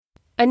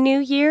A new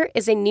year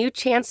is a new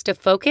chance to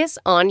focus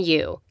on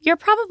you. You're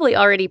probably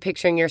already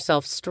picturing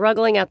yourself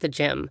struggling at the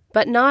gym,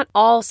 but not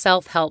all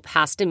self-help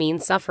has to mean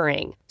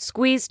suffering.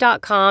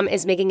 Squeeze.com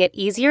is making it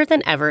easier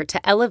than ever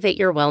to elevate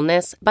your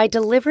wellness by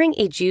delivering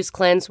a juice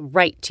cleanse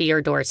right to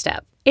your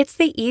doorstep. It's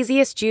the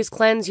easiest juice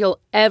cleanse you'll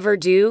ever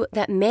do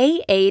that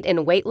may aid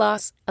in weight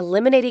loss,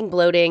 eliminating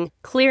bloating,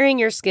 clearing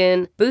your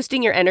skin,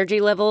 boosting your energy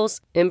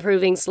levels,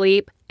 improving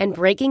sleep, and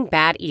breaking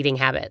bad eating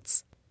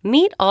habits.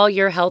 Meet all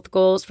your health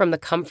goals from the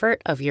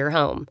comfort of your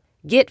home.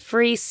 Get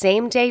free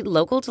same-day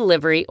local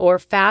delivery or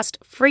fast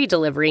free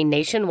delivery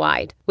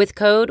nationwide with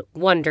code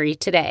WONDERY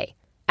today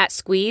at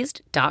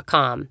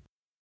squeezed.com.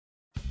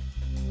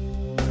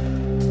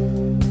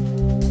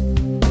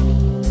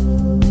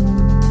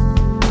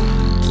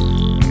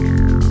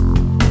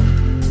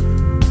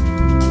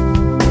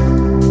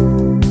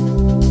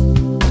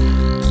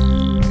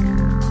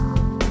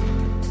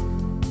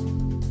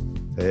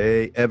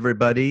 Hey,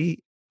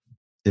 everybody.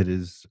 It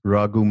is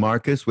Raghu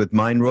Marcus with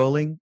Mind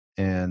Rolling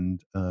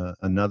and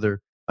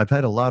another. I've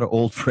had a lot of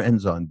old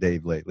friends on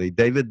Dave lately.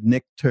 David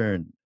Nick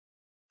Turn.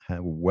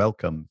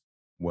 Welcome.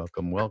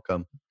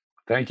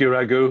 Thank you,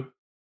 Raghu.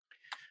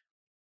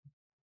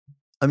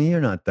 I mean,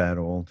 you're not that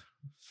old,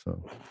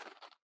 so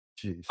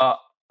geez.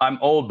 I'm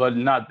old, but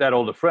not that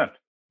old a friend.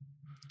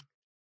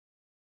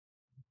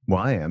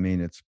 Why? I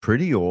mean, it's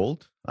pretty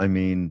old. I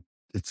mean,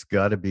 it's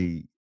got to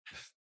be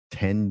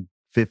 10,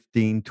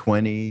 15,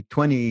 20,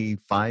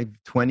 25,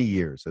 20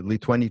 years, at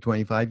least 20,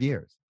 25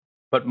 years.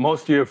 But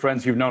most of your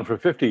friends you've known for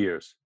 50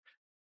 years.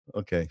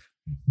 Okay,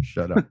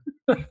 shut up.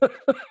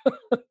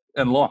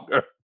 And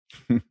longer.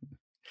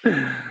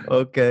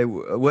 Okay,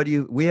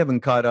 we haven't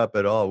caught up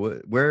at all.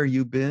 Where have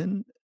you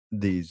been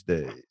these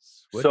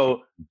days? What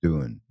you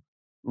doing?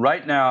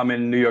 Right now I'm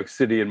in New York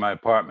City in my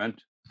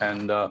apartment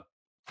and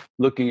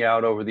looking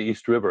out over the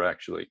East River,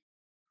 actually.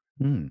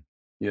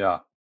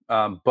 Yeah.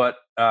 But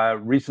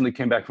recently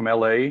came back from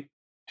LA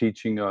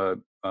teaching a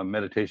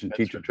meditation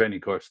teacher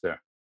training course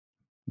there.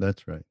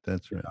 That's right.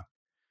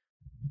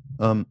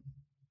 Yeah.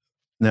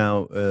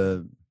 Now,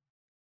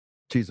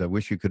 geez, I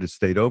wish you could have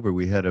stayed over.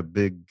 We had a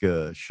big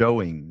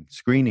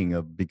screening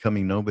of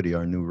Becoming Nobody,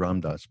 our new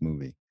Ram Dass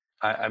movie.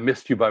 I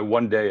missed you by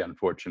one day,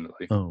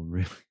 unfortunately. Oh,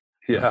 really?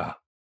 Yeah.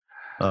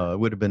 It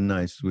would have been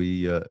nice.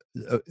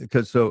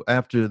 So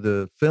after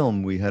the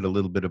film, we had a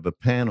little bit of a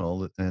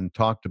panel and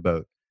talked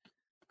about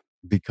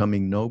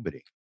becoming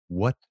nobody.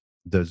 What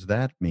does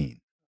that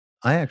mean?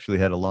 I actually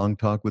had a long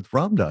talk with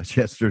Ram Dass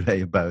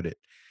yesterday about it.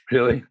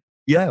 Really?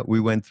 Yeah, we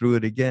went through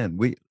it again.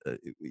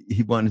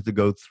 He wanted to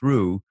go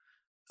through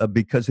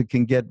because it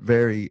can get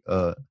very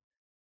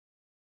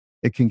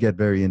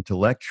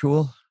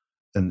intellectual,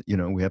 and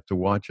we have to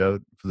watch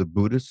out for the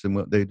Buddhists and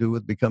what they do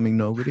with becoming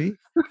nobody.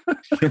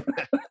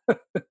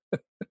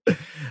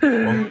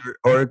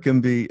 or it can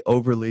be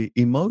overly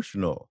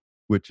emotional,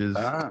 which is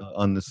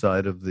on the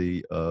side of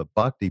the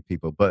bhakti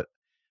people. But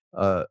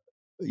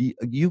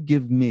you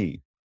give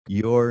me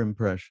your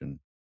impression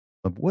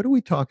of what are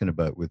we talking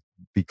about with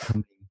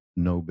becoming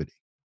nobody?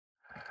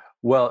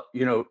 Well,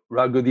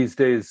 Raghu, these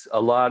days,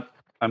 a lot,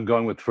 I'm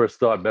going with first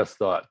thought, best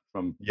thought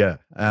from. Yeah,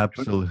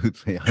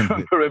 absolutely.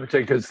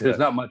 Because there's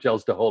not much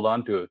else to hold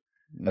on to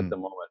at the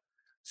moment.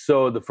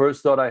 So the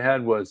first thought I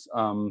had was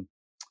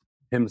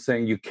him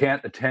saying, you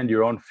can't attend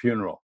your own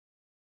funeral.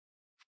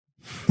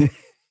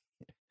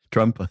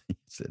 Trump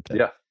said that.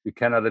 Yeah, you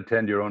cannot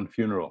attend your own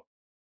funeral.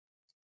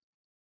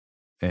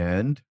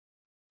 And?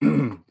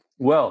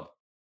 Well,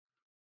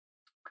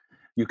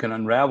 you can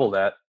unravel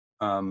that.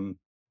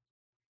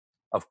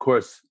 Of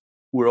course,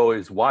 we're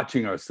always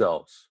watching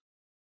ourselves.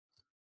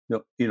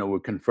 We're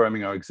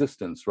confirming our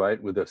existence,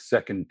 right? With a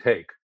second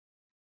take,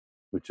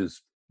 which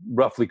is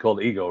roughly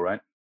called ego, right?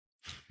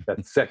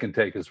 That second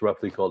take is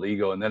roughly called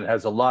ego. And then it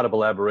has a lot of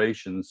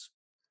elaborations.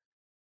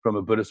 From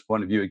a Buddhist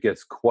point of view, it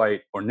gets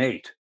quite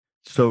ornate.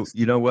 So,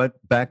 you know what?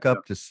 Back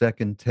up to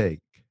second take.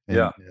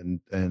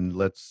 And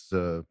let's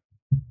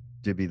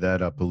divvy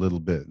that up a little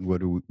bit.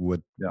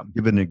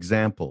 Give an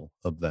example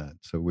of that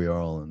so we are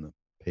all on the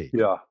page.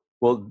 Yeah.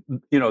 Well,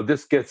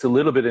 this gets a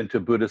little bit into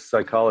Buddhist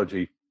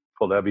psychology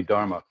called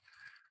Abhidharma.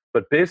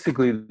 But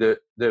basically,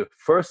 the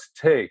first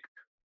take,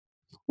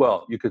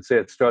 well, you could say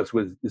it starts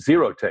with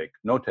zero take,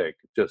 no take.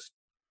 Just,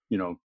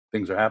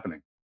 things are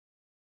happening.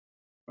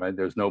 Right?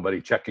 There's nobody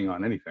checking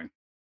on anything.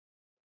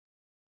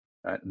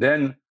 Right?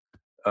 Then,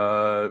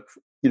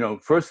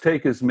 first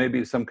take is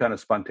maybe some kind of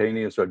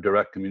spontaneous or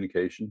direct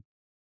communication,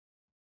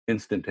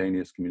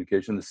 instantaneous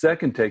communication. The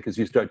second take is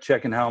you start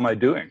checking, how am I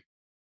doing?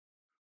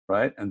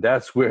 Right? And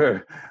that's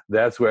where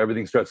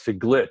everything starts to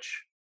glitch.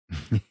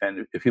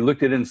 And if you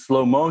looked at it in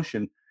slow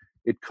motion,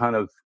 it kind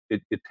of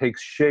it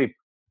takes shape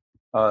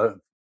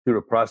through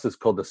a process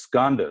called the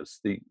skandhas.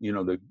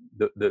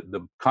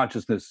 The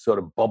consciousness sort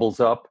of bubbles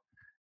up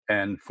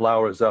and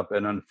flowers up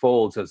and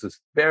unfolds as this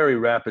very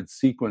rapid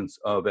sequence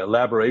of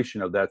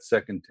elaboration of that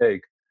second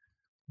take,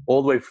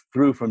 all the way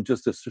through from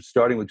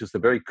starting with just a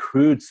very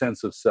crude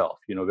sense of self,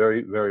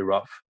 very, very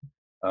rough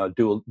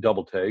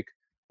double take.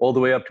 all the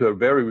way up to a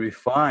very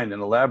refined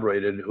and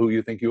elaborated who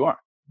you think you are,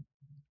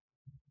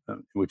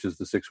 which is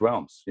the 6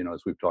 realms,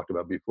 as we've talked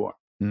about before.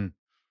 Mm.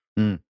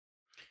 Mm.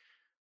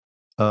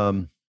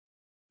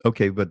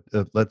 Okay, but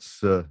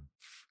let's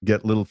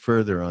get a little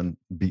further on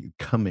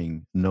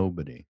becoming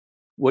nobody.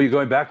 Well, you're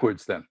going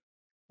backwards then.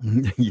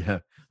 Yeah.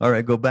 All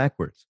right, go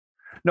backwards.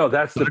 No,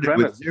 that's the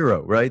premise. With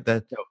 0, right?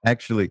 That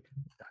actually,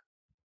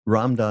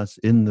 Ram Dass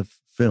in the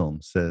film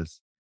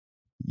says,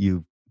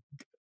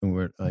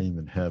 I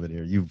even have it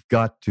here. You've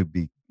got to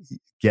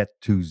get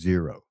to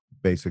 0,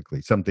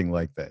 basically, something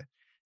like that.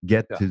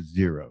 Get to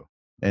 0,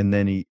 and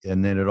then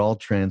it all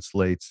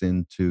translates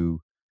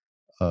into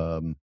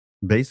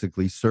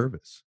basically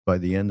service by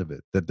the end of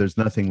it. That there's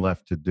nothing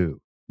left to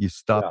do. You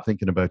stop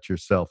thinking about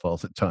yourself all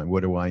the time.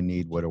 What do I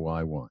need? What do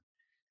I want?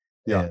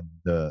 Yeah.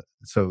 And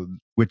so,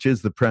 which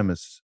is the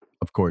premise,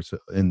 of course,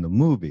 in the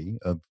movie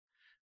of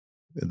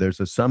there's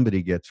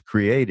somebody gets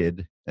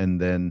created, and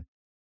then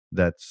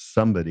that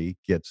somebody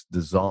gets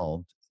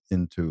dissolved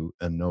into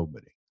a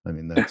nobody. I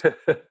mean, that's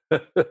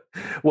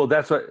well,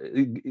 that's what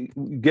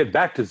get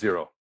back to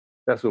 0.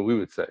 That's what we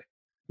would say.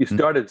 You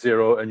start at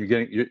 0, and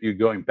you're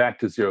going back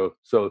to 0.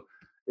 So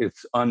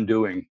it's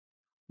undoing.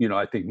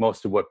 I think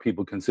most of what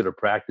people consider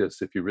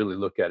practice, if you really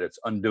look at it, it's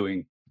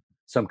undoing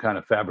some kind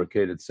of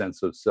fabricated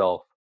sense of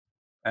self.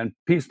 And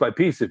piece by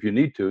piece, if you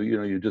need to,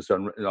 you just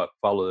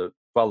follow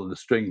the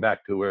string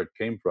back to where it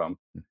came from,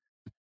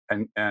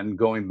 and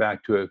going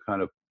back to a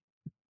kind of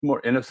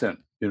more innocent,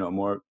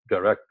 more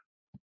direct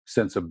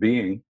sense of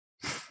being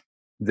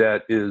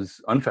that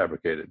is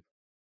unfabricated.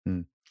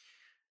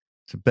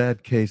 It's a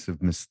bad case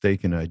of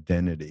mistaken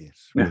identity.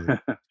 Really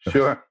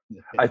Sure.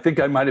 I think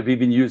I might have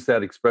even used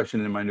that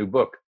expression in my new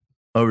book.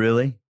 Oh,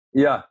 really?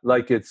 Yeah.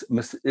 Like it's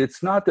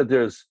not that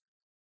there's,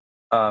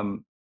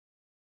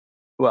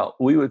 well,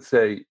 we would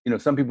say,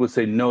 some people would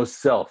say no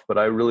self, but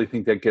I really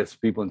think that gets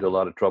people into a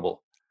lot of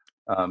trouble,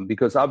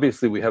 because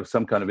obviously we have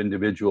some kind of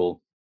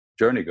individual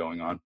journey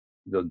going on.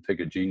 It doesn't take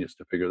a genius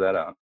to figure that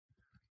out.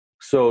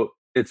 So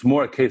it's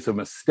more a case of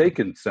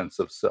mistaken sense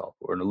of self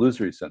or an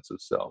illusory sense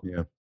of self.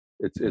 Yeah.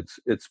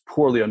 It's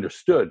poorly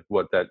understood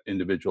what that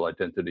individual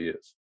identity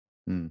is.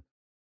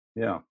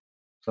 Yeah.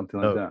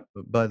 Something like that.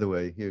 By the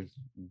way, here's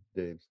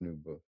Dave's new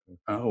book.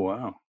 Oh,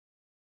 wow.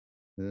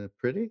 Isn't it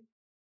pretty?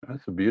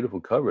 That's a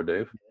beautiful cover,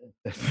 Dave.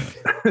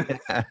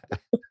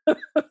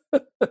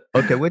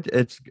 Okay,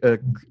 it's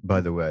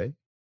by the way,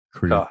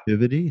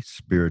 creativity,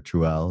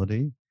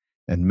 spirituality,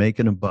 and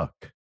making a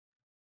buck.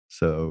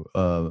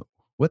 So,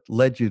 what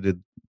led you to?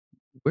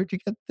 Where'd you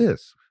get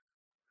this?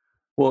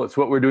 Well, it's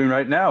what we're doing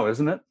right now,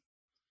 isn't it?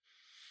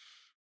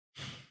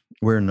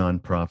 We're a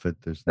nonprofit.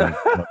 There's no.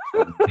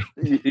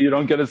 You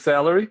don't get a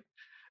salary?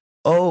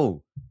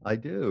 Oh, I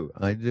do.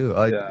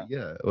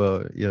 Yeah.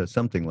 Well, yeah,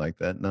 something like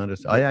that.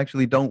 I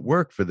actually don't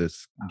work for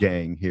this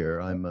gang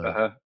here. I'm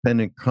a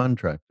independent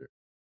contractor.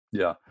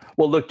 Yeah.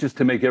 Well, look, just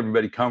to make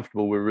everybody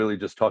comfortable, we're really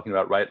just talking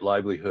about right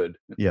livelihood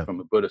from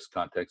a Buddhist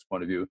context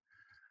point of view.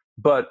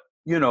 But,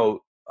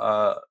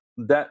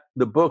 that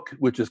the book,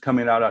 which is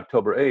coming out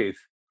October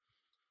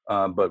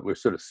 8th, but we're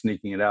sort of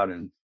sneaking it out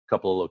in a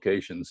couple of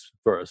locations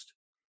first,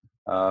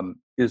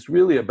 is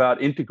really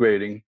about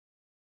integrating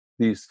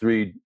these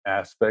 3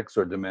 aspects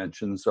or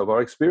dimensions of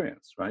our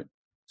experience, right?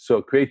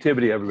 So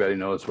creativity, everybody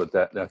knows what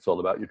that's all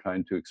about. You're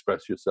trying to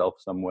express yourself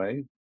some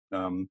way.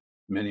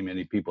 Many,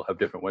 many people have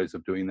different ways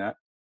of doing that.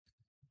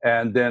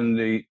 And then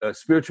the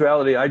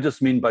spirituality, I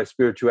just mean by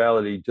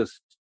spirituality,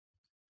 just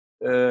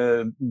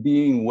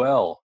being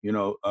well,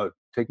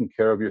 taking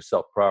care of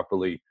yourself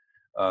properly,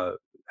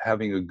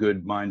 having a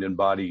good mind and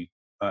body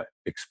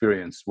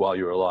experience while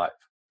you're alive.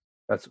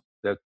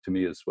 That to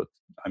me is what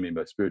I mean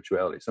by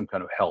spirituality, some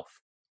kind of health.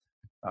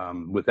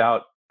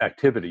 Without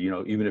activity,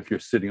 even if you're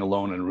sitting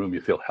alone in a room,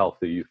 you feel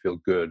healthy, you feel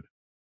good,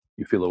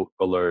 you feel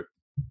alert,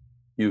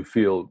 you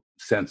feel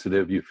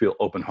sensitive, you feel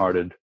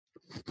open-hearted.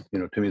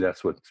 To me,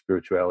 that's what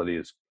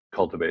spirituality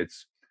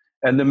cultivates.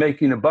 And the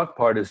making a buck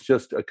part is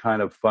just a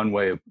kind of fun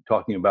way of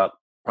talking about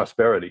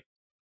prosperity,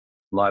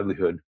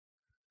 livelihood.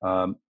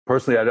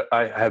 Personally,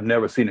 I have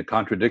never seen a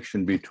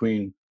contradiction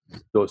between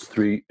those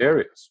 3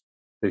 areas.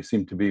 They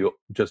seem to be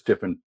just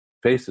different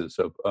faces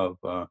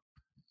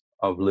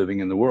of living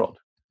in the world.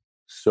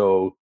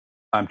 So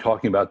I'm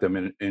talking about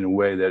them in a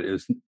way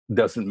that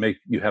doesn't make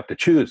you have to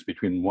choose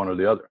between one or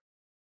the other,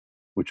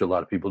 which a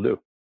lot of people do.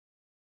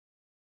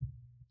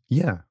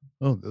 Yeah.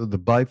 Oh, the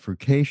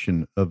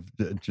bifurcation of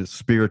just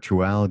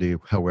spirituality,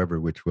 however,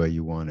 which way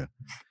you want to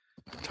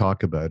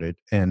talk about it,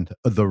 and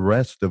the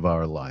rest of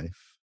our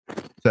life,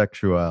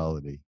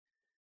 sexuality,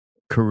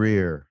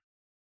 career,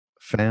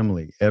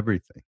 family,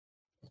 everything.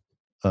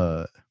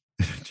 It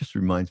just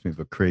reminds me of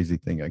a crazy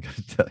thing I got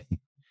to tell you.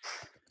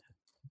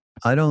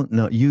 I don't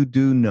know. You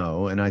do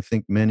know, and I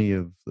think many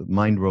of the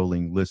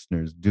Mind-Rolling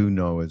listeners do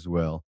know as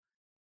well.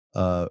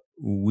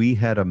 We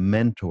had a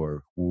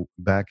mentor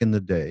back in the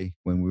day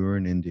when we were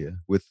in India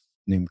with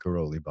Neem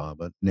Karoli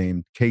Baba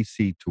named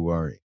K.C.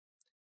 Tiwari.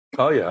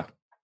 Oh, yeah.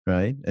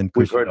 right? And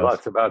We've heard Krishna also,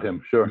 lots about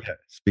him, sure. yeah,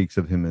 speaks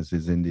of him as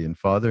his Indian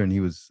father, and he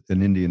was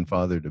an Indian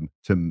father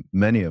to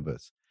many of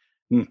us.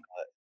 Hmm.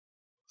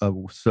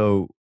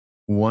 So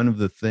one of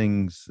the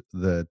things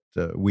that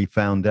we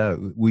found out,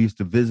 we used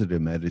to visit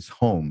him at his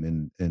home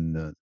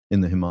in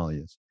the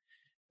Himalayas.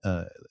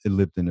 He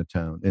lived in a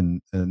town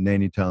in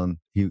Nainital.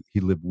 He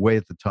lived way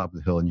at the top of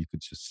the hill, and you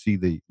could just see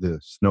the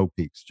snow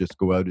peaks just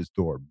go out his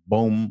door.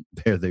 Boom,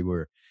 there they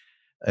were.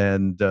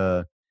 And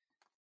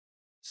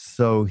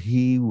so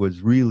he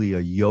was really a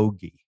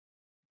yogi.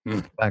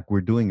 In fact,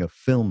 we're doing a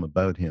film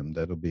about him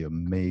that'll be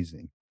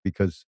amazing,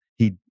 because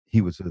he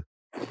was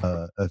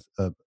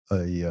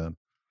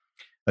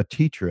a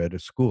teacher at a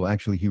school.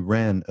 Actually, he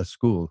ran a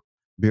school,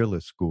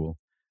 Birla School,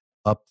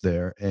 up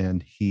there,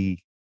 and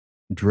he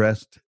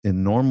dressed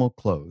in normal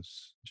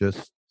clothes,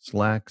 just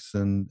slacks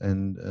and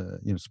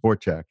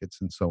sport jackets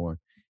and so on.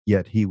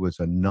 Yet he was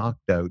a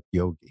knocked out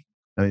yogi.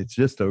 I mean, it's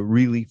just a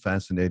really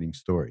fascinating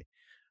story.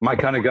 My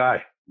kind of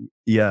guy.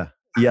 Yeah,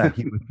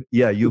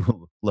 you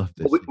will love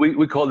this.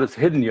 We call this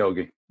hidden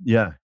yogi.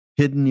 Yeah,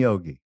 hidden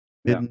yogi.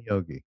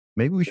 Yogi.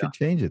 Maybe we should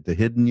change it, the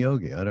hidden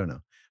yogi. I don't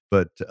know.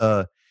 But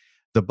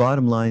the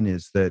bottom line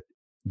is that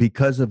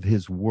because of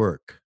his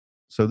work,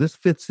 so this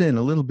fits in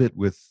a little bit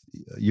with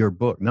your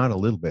book, not a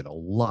little bit, a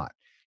lot.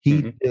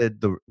 He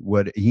did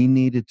what he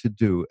needed to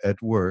do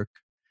at work,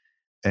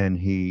 and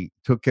he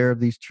took care of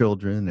these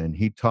children, and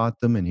he taught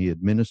them, and he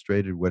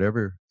administrated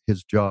whatever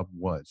his job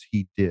was.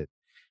 He did.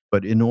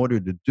 But in order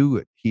to do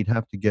it, he'd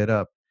have to get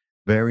up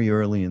very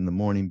early in the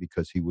morning,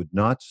 because he would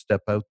not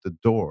step out the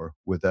door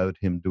without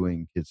him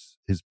doing his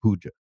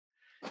puja.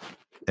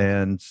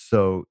 And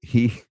so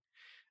he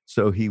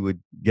would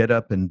get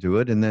up and do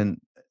it, and then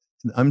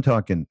I'm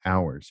talking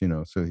hours,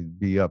 so he'd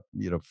be up,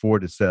 4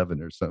 to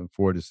 7 or something,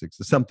 4 to 6,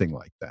 something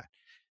like that.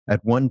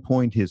 At one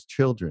point, his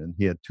children,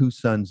 he had 2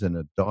 sons and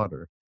a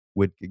daughter,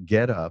 would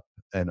get up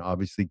and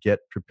obviously get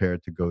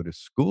prepared to go to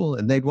school,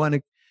 and they'd want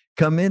to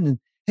come in and,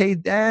 hey,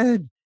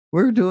 Dad,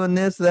 we're doing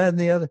this, that, and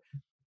the other.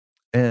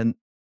 And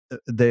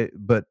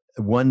but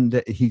one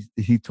day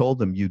he told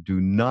them, you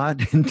do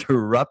not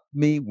interrupt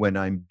me when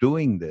I'm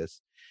doing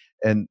this.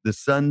 And the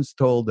sons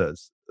told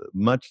us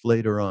much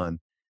later on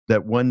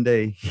that one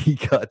day he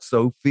got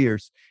so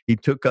fierce, he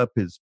took up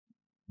his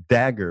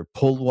dagger,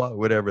 pulwa,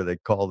 whatever they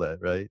call that,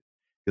 right?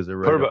 Because they're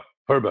right.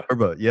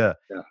 Purva, yeah.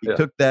 He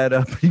took that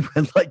up. He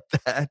went like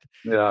that.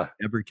 Yeah.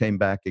 Never came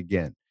back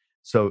again.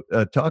 So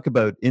talk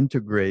about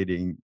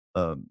integrating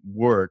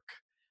work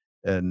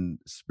and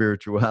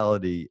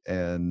spirituality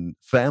and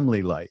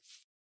family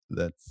life.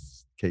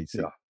 That's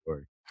Casey's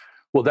story.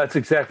 Well, that's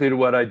exactly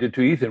what I did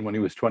to Ethan when he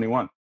was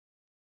 21.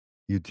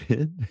 You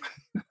did?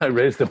 I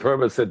raised the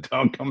purpose, said,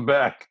 don't come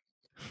back.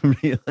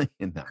 Really?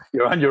 No.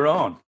 You're on your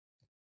own.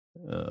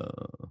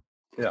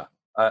 Yeah.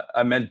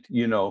 I meant,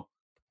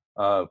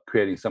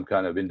 creating some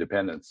kind of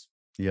independence.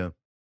 Yeah.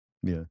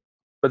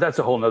 But that's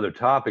a whole nother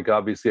topic,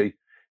 obviously.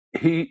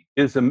 He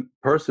is a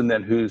person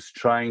then who's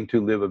trying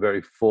to live a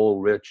very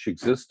full, rich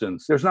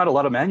existence. There's not a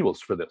lot of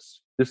manuals for this.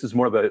 This is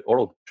more of an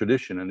oral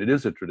tradition, and it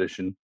is a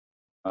tradition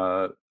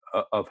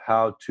of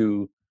how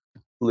to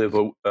live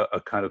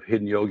a kind of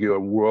hidden yogi or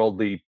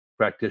worldly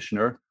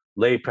practitioner,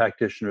 lay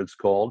practitioner it's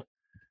called.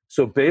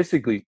 So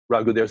basically,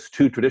 Raghu, there's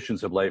 2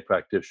 traditions of lay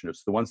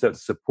practitioners. The ones that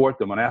support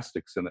the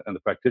monastics and the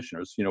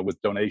practitioners,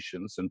 with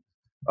donations and,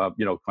 kind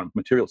of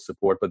material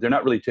support, but they're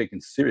not really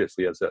taken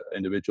seriously as an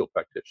individual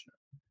practitioner.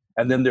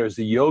 And then there's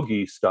the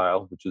yogi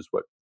style, which is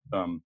what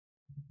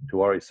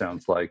Tiwari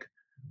sounds like,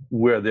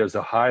 where there's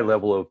a high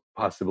level of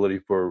possibility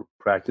for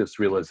practice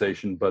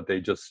realization, but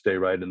they just stay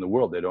right in the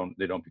world. They don't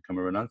become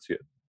a renunciate.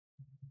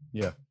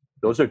 Yeah.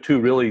 Those are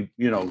 2 really,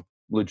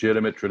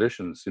 legitimate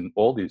traditions in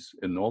all these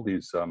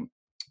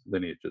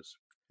lineages.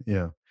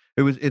 Yeah.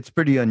 It's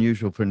pretty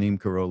unusual for Neem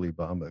Karoli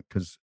Baba,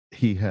 because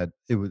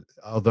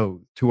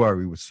although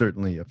Tiwari was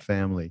certainly a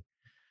family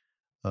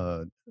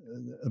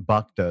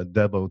bhakta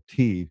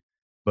devotee,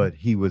 but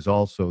he was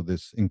also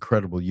this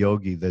incredible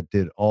yogi that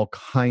did all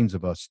kinds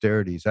of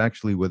austerities,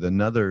 actually with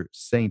another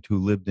saint who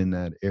lived in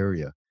that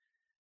area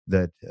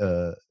that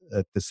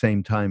at the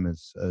same time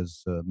as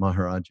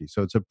Maharaji.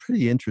 So it's a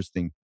pretty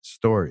interesting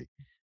story,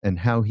 and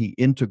how he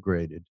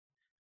integrated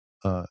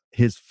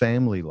his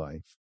family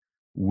life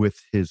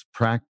with his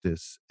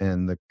practice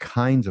and the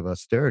kinds of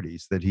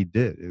austerities that he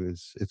did.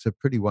 It's a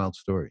pretty wild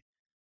story.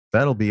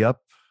 That'll be up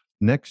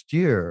next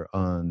year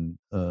on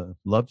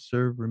Love,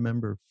 Serve,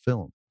 Remember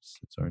Films.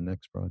 It's our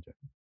next project.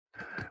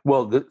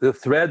 Well, the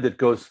thread that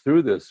goes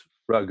through this,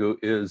 Raghu,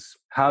 is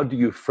how do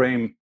you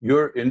frame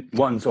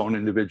one's own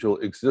individual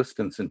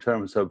existence in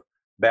terms of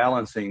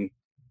balancing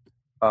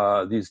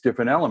these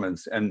different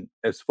elements? And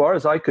as far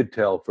as I could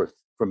tell,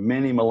 for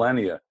many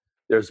millennia,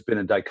 there's been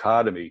a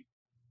dichotomy,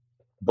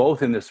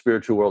 both in the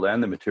spiritual world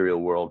and the material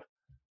world,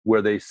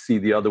 where they see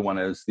the other one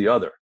as the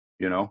other,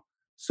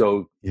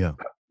 So,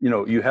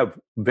 you have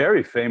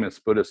very famous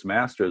Buddhist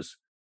masters,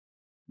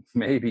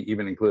 maybe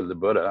even included the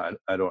Buddha.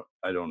 I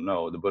don't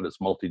know. The Buddha's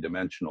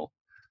multidimensional,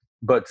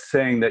 but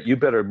saying that you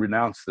better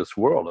renounce this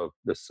world of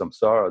this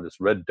samsara, this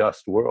red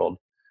dust world,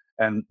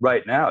 And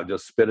right now,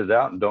 just spit it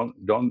out and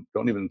don't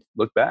even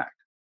look back.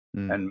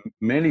 And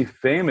many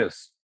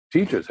famous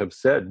teachers have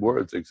said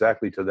words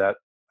exactly to that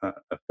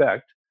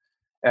effect.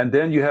 And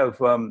then you have,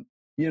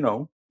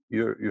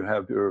 you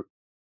have your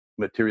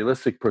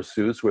materialistic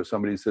pursuits where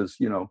somebody says,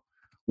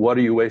 what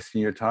are you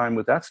wasting your time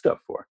with that stuff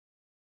for?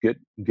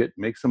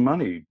 Make some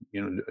money,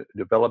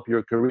 develop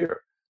your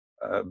career,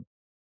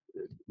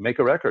 make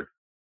a record,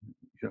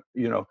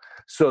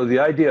 So the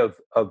idea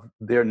of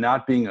there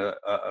not being a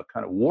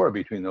kind of war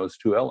between those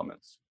two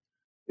elements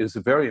is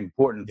a very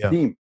important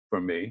theme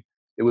for me.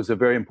 It was a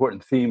very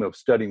important theme of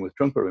studying with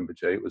Trungpa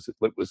Rinpoche.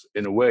 It was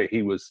in a way,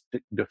 he was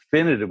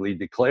definitively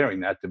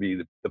declaring that to be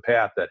the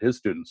path that his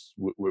students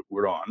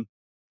were on,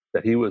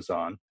 that he was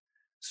on.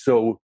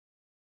 So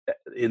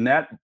in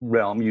that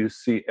realm, you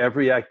see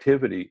every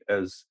activity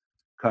as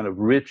kind of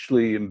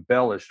richly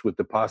embellished with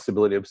the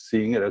possibility of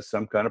seeing it as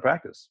some kind of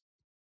practice,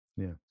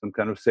 some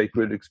kind of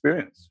sacred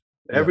experience.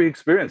 Every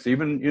experience,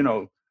 even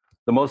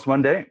the most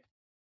mundane,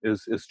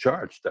 is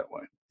charged that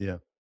way. Yeah.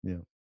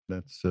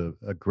 That's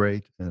a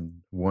great and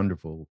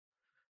wonderful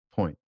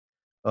point.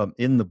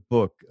 In the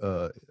book,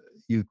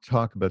 you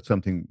talk about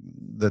something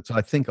that's,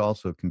 I think,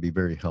 also can be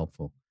very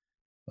helpful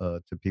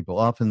to people.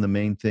 Often the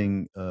main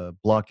thing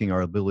blocking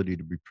our ability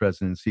to be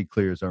present and see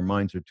clear is our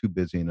minds are too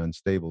busy and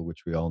unstable,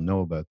 which we all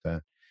know about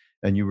that.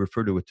 And you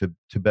refer to a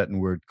Tibetan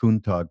word,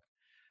 kuntag,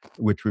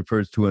 which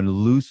refers to an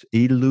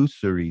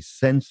illusory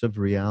sense of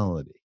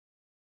reality.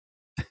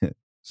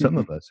 Some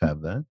of us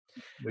have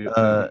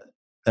that.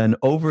 An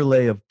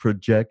overlay of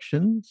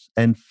projections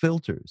and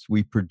filters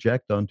we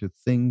project onto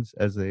things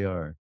as they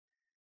are.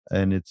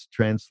 And it's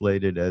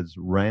translated as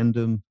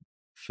random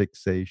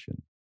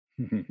fixation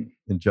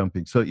and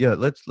jumping. So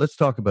let's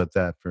talk about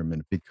that for a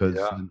minute, because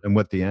and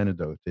what the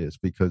antidote is,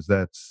 because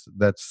that's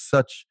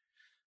such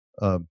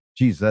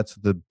that's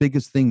the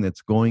biggest thing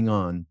that's going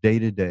on day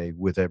to day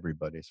with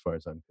everybody, as far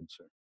as I'm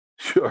concerned.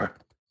 Sure.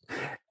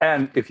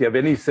 And if you have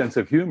any sense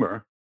of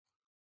humor,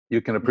 you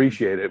can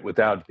appreciate it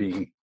without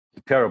being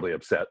terribly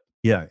upset.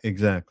 Yeah,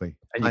 exactly.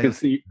 And you can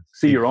see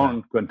your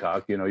own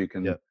kuntag. You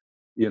can,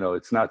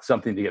 it's not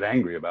something to get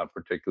angry about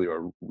particularly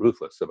or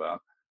ruthless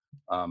about.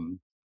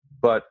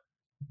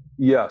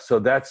 So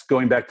that's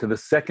going back to the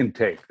second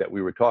take that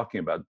we were talking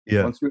about.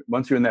 Yeah.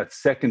 Once you're in that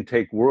second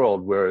take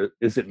world where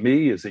is it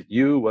me? Is it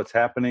you? What's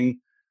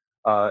happening?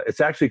 It's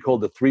actually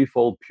called the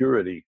threefold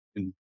purity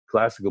in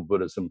classical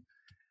Buddhism.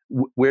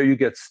 Where you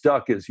get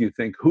stuck is you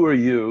think, who are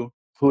you?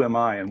 Who am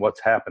I? And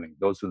what's happening?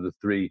 Those are the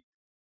three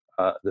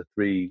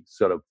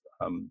sort of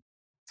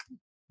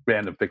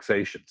random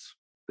fixations.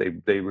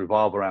 They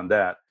revolve around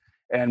that.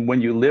 And when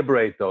you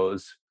liberate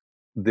those,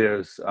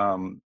 there's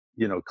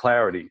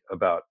clarity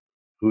about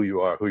who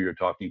you are, who you're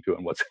talking to,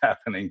 and what's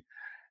happening.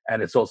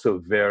 And it's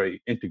also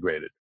very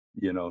integrated.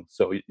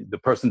 So the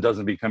person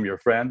doesn't become your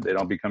friend. They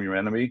don't become your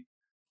enemy.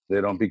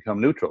 They don't become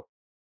neutral.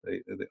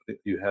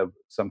 You have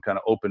some kind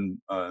of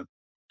open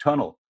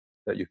tunnel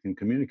that you can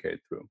communicate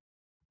through.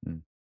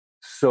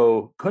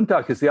 So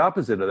kuntag is the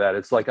opposite of that.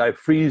 It's like I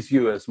freeze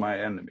you as my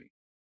enemy.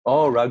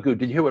 Oh, Raghu,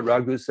 did you hear what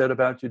Raghu said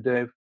about you,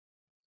 Dave?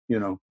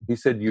 He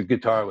said your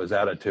guitar was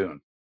out of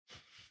tune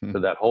for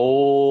that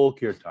whole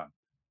kirtan.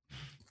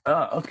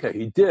 Oh, okay,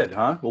 he did,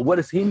 huh? Well, what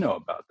does he know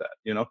about that?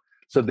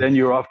 So then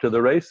you're off to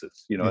the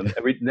races. And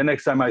the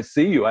next time I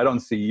see you, I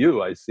don't see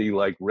you. I see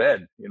like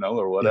red,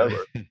 or whatever.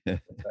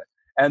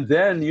 And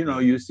then,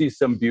 you see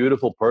some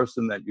beautiful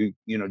person that you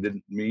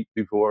didn't meet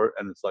before,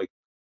 and it's like,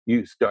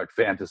 you start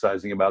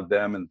fantasizing about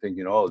them and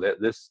thinking, oh,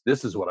 this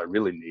is what I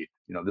really need.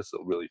 This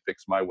will really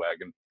fix my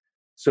wagon.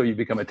 So you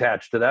become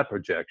attached to that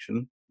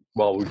projection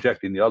while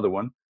rejecting the other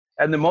one.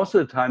 And then most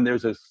of the time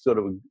there's a sort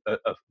of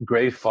a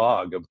gray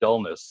fog of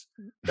dullness.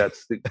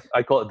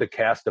 I call it the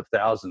cast of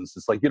thousands.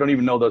 It's like you don't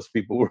even know those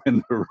people were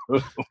in the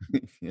room.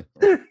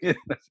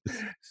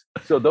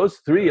 So those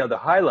three are the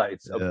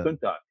highlights of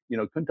kuntag.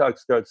 Kuntag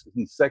starts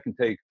in second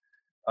take.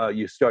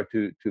 You start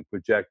to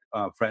project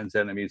friends,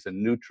 enemies,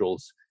 and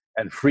neutrals,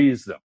 and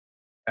freeze them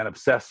and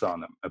obsess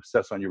on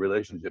your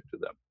relationship to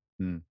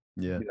them.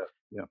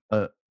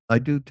 I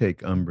do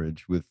take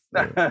umbrage with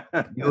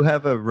you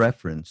have a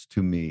reference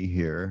to me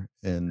here,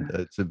 and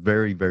it's a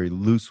very, very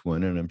loose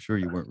one, and I'm sure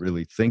you weren't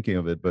really thinking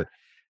of it, but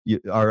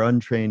our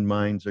untrained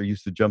minds are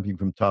used to jumping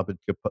from topic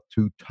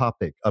to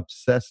topic,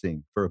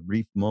 obsessing for a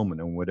brief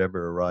moment on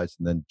whatever arises,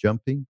 and then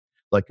jumping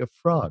like a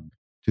frog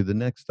to the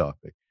next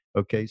topic.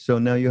 Okay, so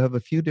now you have a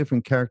few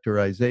different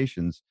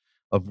characterizations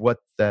of what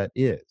that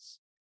is.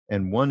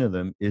 And one of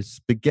them is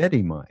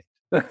spaghetti mind.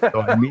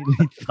 So I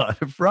immediately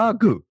thought of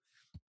Raghu.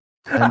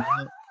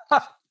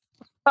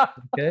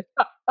 Okay,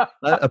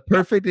 a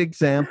perfect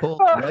example,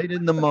 right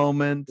in the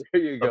moment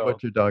of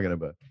what you're talking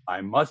about.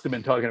 I must have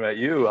been talking about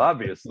you,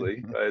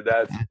 obviously.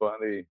 That's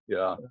funny.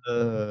 Yeah.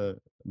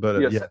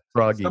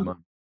 Froggy mind.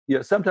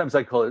 Yeah, sometimes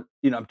I call it,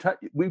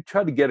 we've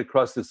tried to get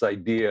across this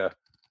idea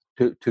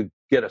to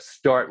get a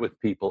start with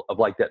people of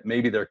like that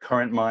maybe their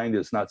current mind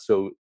is not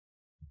so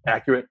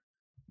accurate.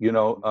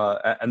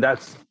 And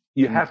that's,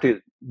 you have to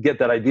get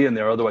that idea in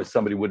there. Otherwise,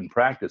 somebody wouldn't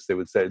practice. They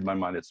would say, my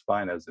mind is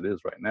fine as it is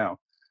right now.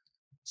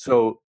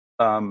 So,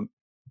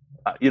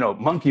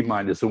 monkey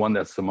mind is the one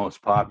that's the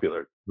most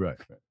popular. Right.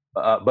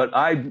 But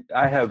I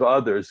have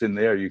others in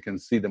there. You can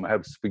see them. I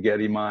have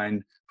spaghetti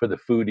mind for the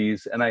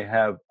foodies, and I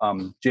have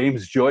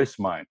James Joyce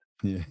mind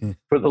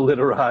for the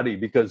literati,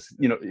 because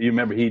you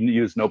remember he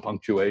used no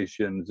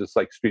punctuation, just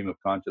like stream of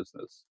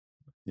consciousness.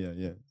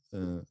 Yeah.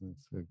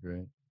 That's so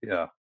great.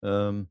 Yeah.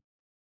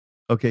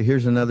 Okay,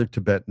 here's another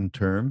Tibetan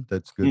term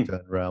that's good to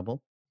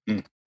unravel.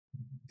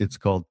 It's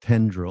called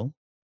tendril.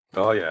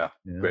 Oh yeah,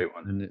 great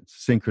one. And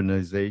it's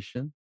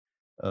synchronization.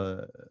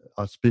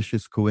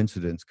 Auspicious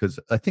coincidence, because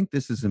I think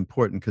this is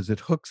important because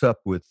it hooks up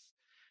with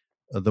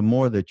the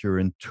more that you're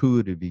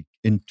intuitively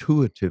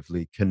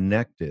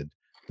connected,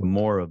 the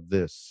more of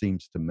this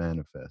seems to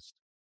manifest.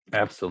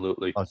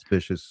 Absolutely.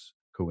 Auspicious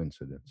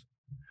coincidence.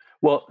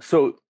 Well,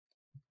 so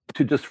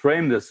to just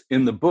frame this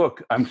in the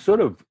book, I'm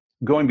sort of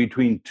going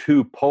between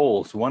two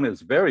poles. One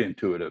is very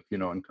intuitive,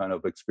 and kind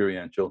of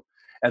experiential.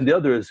 And the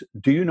other is,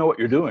 do you know what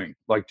you're doing?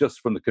 Like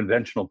just from the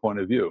conventional point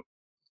of view.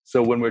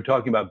 So when we're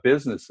talking about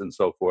business and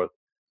so forth,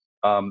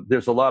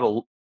 there's a lot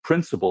of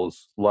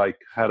principles like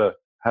how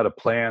to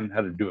plan,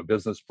 how to do a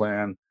business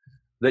plan,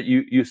 that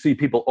you see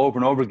people over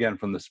and over again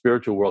from the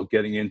spiritual world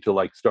getting into,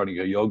 like starting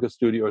a yoga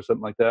studio or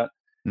something like that.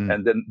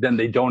 And then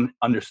they don't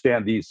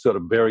understand these sort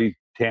of very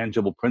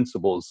tangible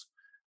principles.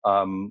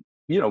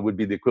 Would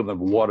be the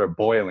equivalent of water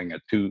boiling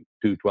at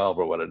 212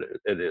 or what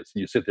it is.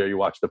 You sit there, you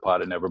watch the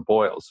pot, it never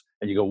boils.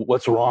 And you go,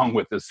 what's wrong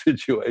with this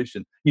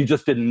situation? You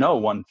just didn't know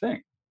one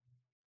thing.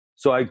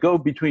 So I go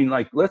between,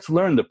 like, let's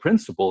learn the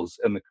principles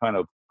and the kind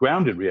of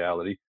grounded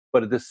reality,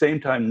 but at the same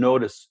time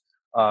notice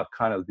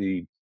kind of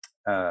the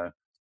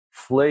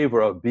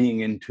flavor of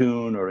being in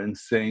tune or in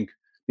sync,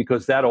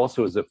 because that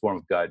also is a form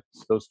of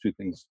guidance. Those two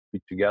things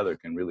together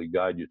can really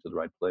guide you to the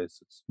right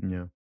places.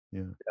 Yeah.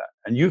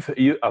 And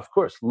you of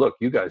course, look,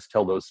 you guys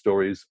tell those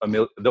stories.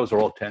 Those are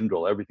all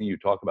tendril. Everything you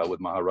talk about with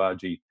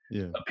Maharaji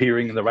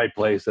appearing in the right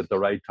place at the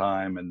right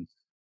time, and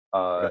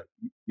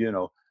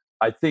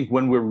I think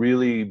when we're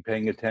really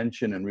paying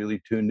attention and really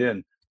tuned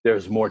in,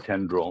 there's more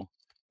tendril.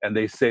 And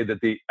they say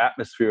that the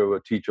atmosphere of a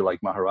teacher like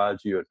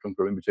Maharaji or Trungpa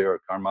Rinpoche or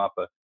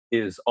Karmapa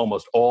is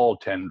almost all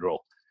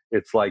tendril.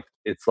 It's like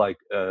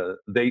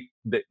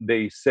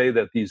they say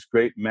that these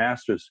great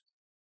masters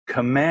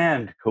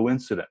command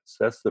coincidence.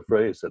 That's the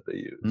phrase that they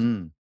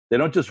use. They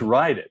don't just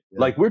ride it.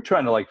 Like we're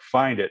trying to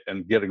find it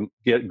and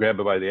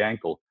grab it by the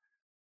ankle.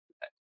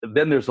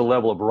 Then there's a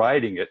level of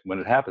riding it when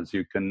it happens.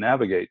 You can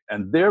navigate,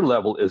 and their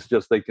level is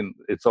just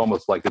it's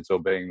almost like it's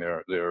obeying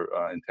their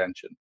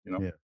intention.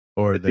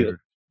 Or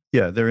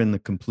they're in the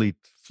complete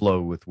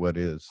flow with what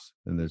is,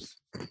 and there's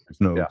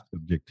no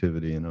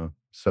subjectivity,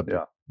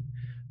 subject.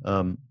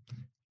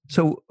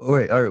 So all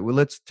right. Well,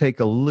 let's take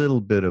a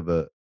little bit of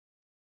a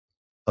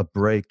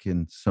break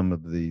in some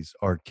of these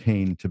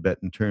arcane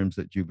Tibetan terms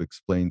that you've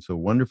explained so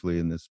wonderfully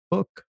in this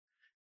book.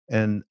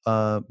 And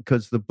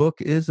because the book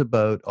is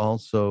about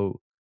also,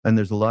 and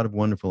there's a lot of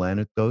wonderful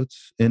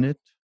anecdotes in it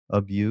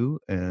of you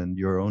and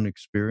your own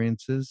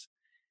experiences.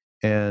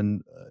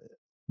 And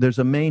there's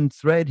a main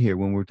thread here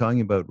when we're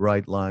talking about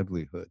right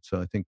livelihood. So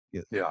I think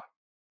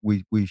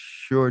we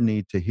sure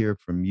need to hear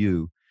from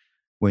you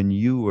when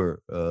you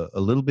were a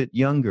little bit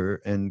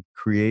younger and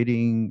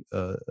creating,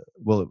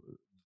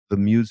 the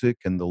music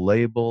and the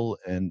label,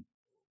 and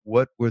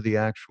what were the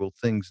actual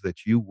things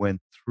that you went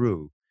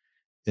through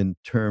in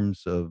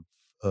terms of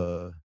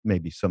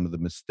maybe some of the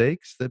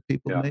mistakes that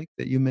people make,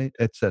 that you made,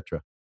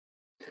 etc.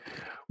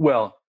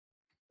 Well,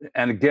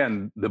 and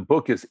again, the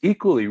book is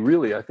equally,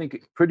 really, I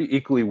think, pretty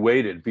equally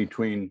weighted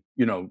between,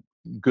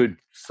 good,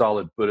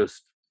 solid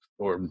Buddhist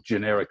or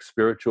generic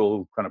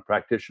spiritual kind of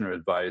practitioner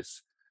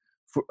advice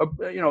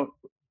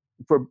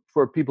for,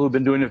 for people who've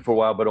been doing it for a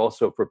while, but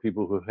also for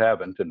people who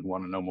haven't and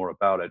want to know more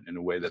about it in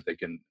a way that they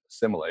can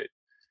assimilate.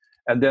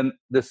 And then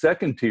the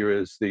second tier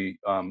is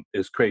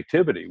is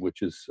creativity,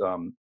 which is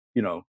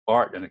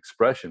art and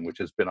expression, which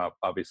has been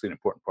obviously an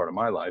important part of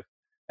my life,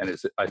 and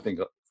is, I think,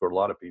 for a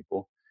lot of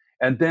people.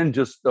 And then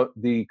just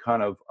the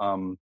kind of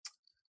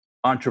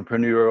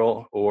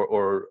entrepreneurial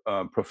or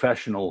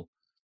professional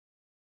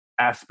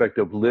aspect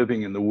of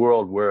living in the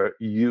world, where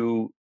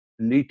you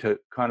need to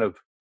kind of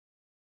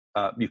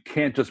you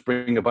can't just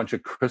bring a bunch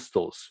of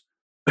crystals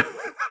to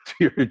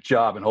your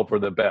job and hope for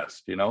the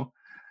best,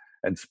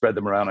 and spread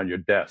them around on your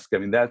desk. I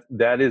mean,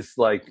 that is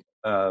like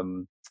a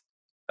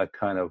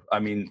kind of,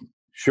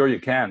 sure you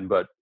can,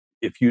 but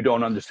if you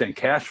don't understand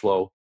cash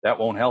flow, that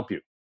won't help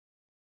you.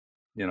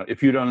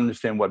 If you don't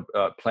understand what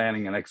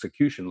planning and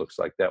execution looks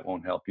like, that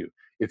won't help you.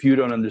 If you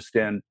don't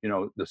understand,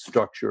 the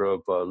structure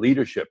of a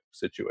leadership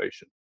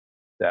situation,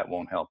 that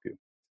won't help you.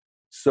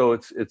 So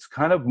it's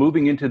kind of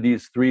moving into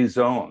these three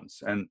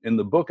zones. And in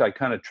the book, I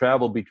kind of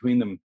travel between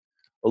them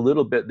a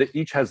little bit. That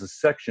each has a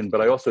section, but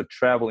I also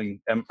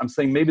I'm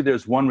saying maybe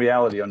there's one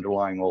reality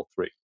underlying all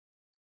three.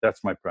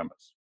 That's my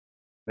premise.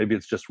 Maybe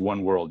it's just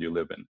one world you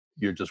live in.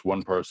 You're just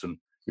one person.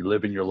 You're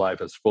living your life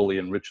as fully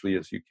and richly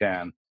as you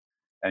can.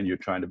 and you're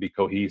trying to be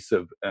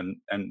cohesive, and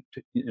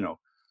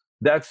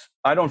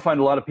I don't find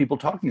a lot of people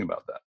talking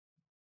about that.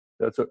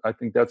 I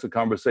think that's a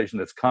conversation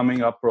that's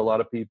coming up for a lot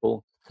of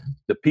people.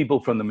 The people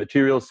from the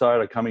material side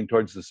are coming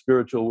towards the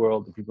spiritual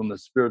world. The people in the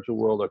spiritual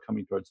world are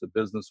coming towards the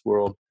business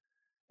world.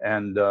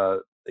 And,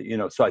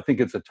 so I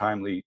think it's a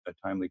timely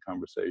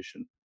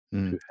conversation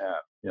to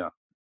have. Yeah.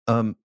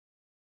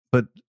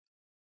 But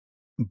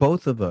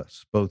both of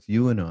us, both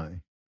you and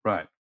I,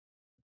 right,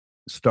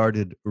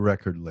 started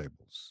record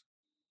labels.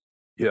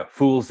 Yeah.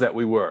 Fools that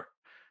we were.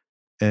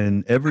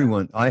 And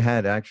I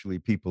had actually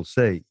people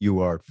say, "You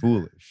are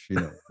foolish.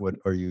 What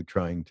are you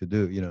trying to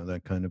do?"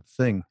 That kind of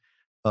thing.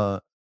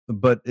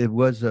 But it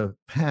was a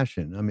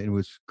passion. I mean, it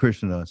was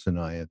Krishnadas and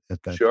I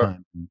at that Sure.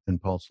 time,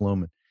 and Paul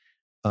Sloman.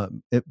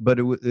 But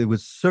it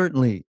was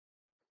certainly,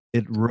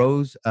 it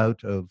rose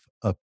out of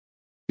a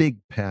big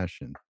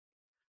passion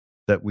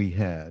that we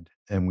had,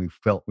 and we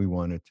felt we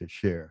wanted to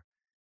share.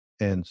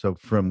 And so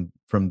from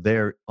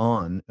there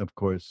on, of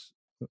course,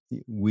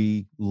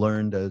 we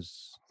learned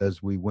as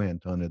we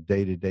went on a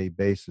day-to-day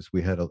basis.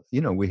 We had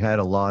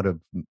a lot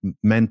of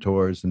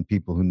mentors and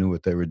people who knew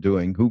what they were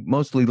doing, who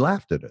mostly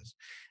laughed at us.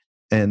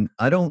 And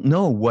I don't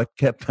know what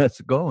kept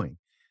us going.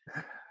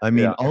 I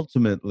mean,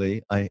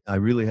 ultimately, I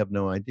really have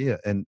no idea.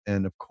 And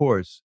of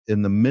course,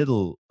 in the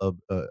middle of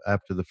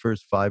after the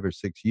first 5 or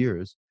 6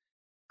 years,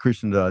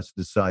 Krishnadas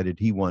decided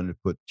he wanted to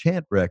put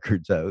chant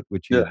records out,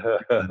 which he had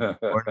done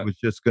before. It was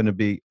just going to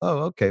be,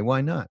 oh, okay,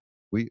 why not?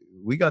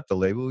 We got the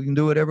label, we can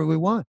do whatever we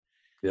want.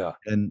 Yeah.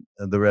 And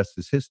the rest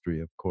is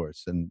history, of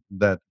course. And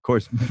that, of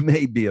course,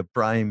 may be a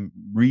prime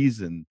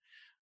reason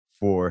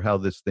for how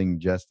this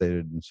thing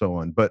gestated and so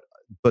on. But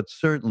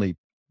certainly,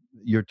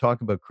 you're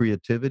talking about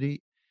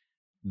creativity.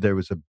 There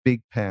was a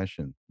big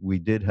passion. We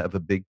did have a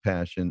big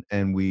passion,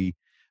 and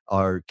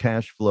our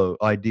cash flow,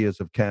 ideas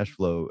of cash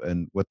flow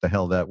and what the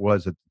hell that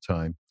was at the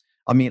time.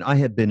 I mean, I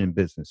had been in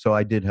business, so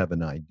I did have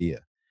an idea,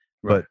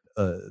 Right.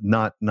 but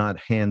not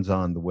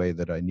hands-on the way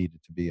that I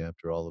needed to be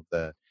after all of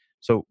that.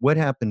 So what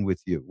happened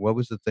with you? What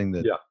was the thing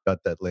that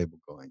got that label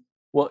going?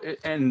 Well,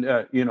 and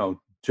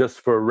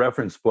just for a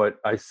reference point,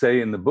 I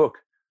say in the book,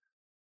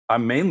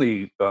 I'm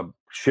mainly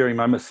sharing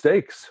my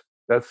mistakes.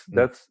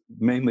 That's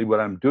mainly what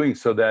I'm doing,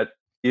 so that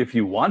if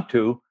you want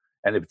to,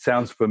 and if it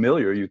sounds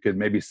familiar, you could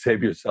maybe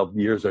save yourself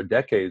years or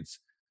decades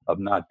of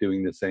not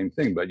doing the same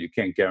thing. But you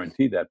can't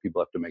guarantee that.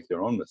 People have to make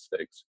their own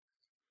mistakes.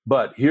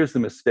 But here's the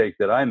mistake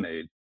that I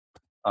made,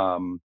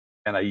 and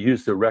I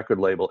used the record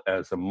label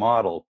as a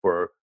model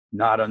for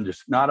not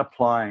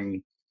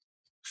applying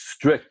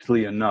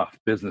strictly enough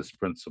business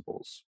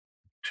principles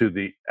to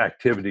the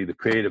activity, the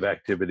creative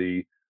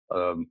activity,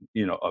 of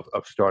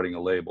starting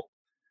a label,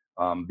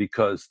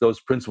 because those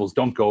principles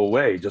don't go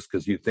away just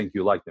because you think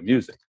you like the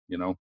music.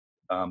 You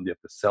have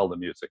to sell the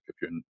music if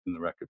you're in the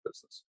record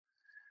business.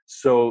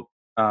 So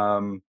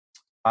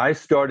I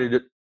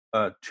started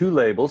 2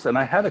 labels, and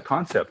I had a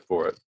concept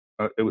for it.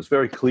 It was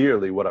very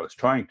clearly what I was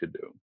trying to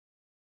do,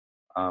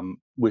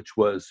 which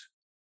was,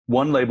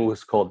 one label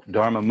was called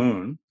Dharma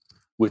Moon,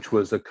 which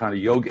was a kind of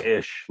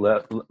yoga-ish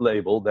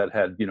label that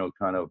had,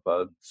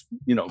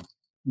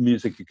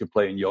 music you could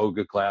play in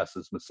yoga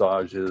classes,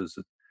 massages,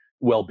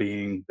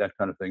 well-being, that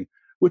kind of thing,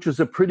 which was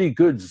a pretty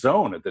good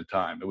zone at the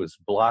time. It was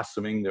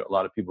blossoming. A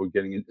lot of people were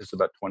getting into this.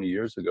 About 20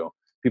 years ago,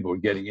 people were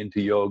getting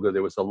into yoga.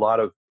 There was a lot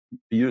of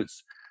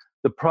use.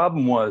 The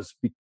problem was,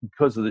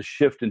 because of the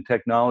shift in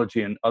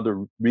technology and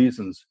other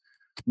reasons,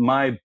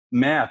 my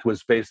math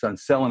was based on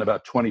selling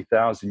about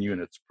 20,000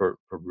 units per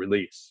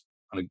release,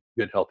 on a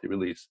good, healthy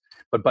release.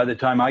 But by the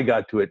time I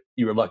got to it,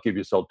 you were lucky if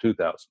you sold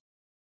 2,000.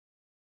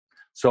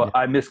 So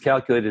I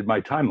miscalculated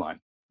my timeline,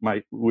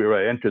 where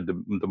I entered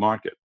the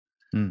market.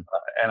 And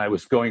I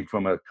was going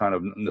from a kind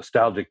of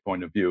nostalgic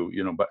point of view,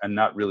 and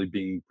not really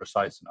being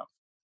precise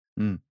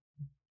enough.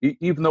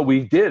 Even though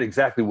we did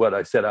exactly what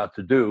I set out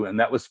to do, and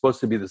that was supposed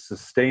to be the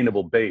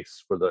sustainable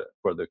base for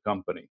the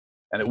company,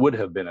 and it would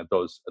have been at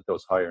those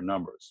higher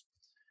numbers.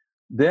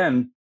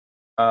 Then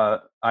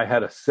I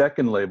had a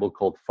second label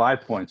called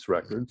 5 Points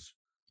Records,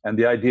 and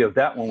the idea of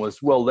that one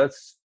was, well,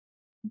 let's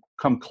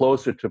come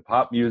closer to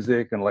pop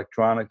music and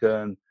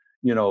electronica, and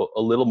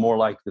a little more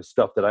like the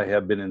stuff that I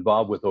have been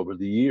involved with over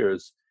the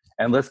years,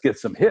 and let's get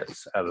some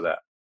hits out of that.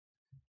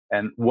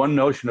 And one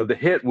notion of the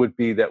hit would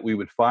be that we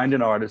would find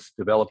an artist,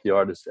 develop the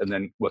artist, and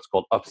then what's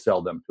called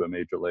upsell them to a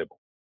major label.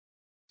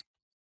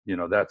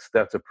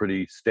 That's a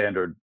pretty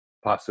standard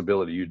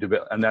possibility.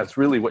 And that's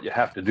really what you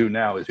have to do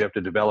now, is you have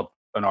to develop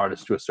an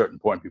artist to a certain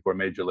point before a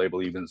major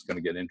label even is going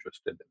to get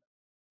interested in it.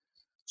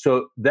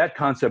 So that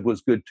concept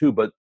was good too,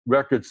 but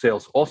record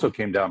sales also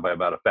came down by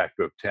about a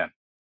factor of 10.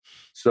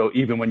 So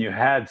even when you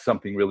had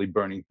something really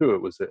burning through,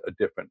 it was a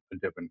different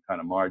kind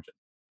of margin.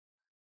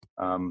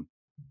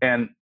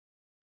 And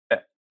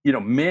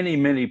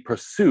many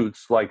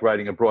pursuits, like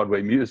writing a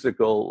Broadway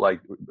musical, like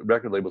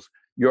record labels,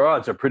 your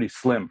odds are pretty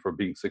slim for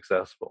being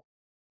successful.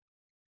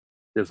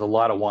 There's a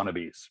lot of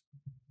wannabes.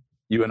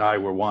 You and I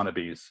were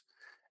wannabes.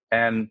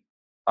 And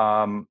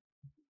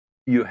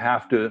you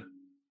have to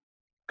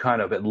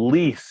kind of at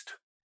least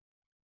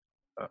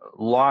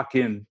lock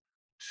in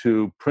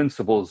to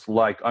principles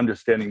like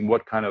understanding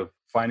what kind of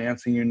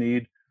financing you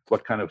need,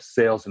 what kind of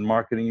sales and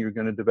marketing you're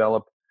going to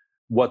develop,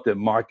 what the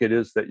market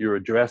is that you're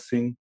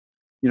addressing.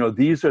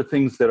 These are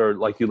things that are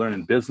like you learn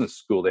in business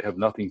school. They have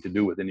nothing to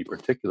do with any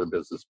particular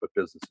business, but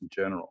business in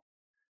general.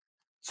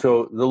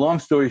 So the long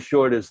story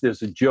short is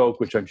there's a joke,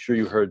 which I'm sure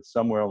you heard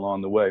somewhere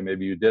along the way.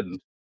 Maybe you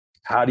didn't.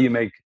 How do you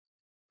make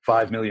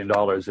 $5 million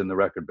in the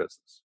record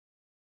business?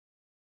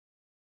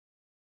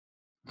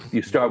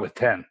 You start with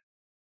 10.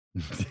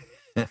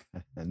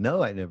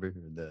 No, I never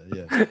heard that.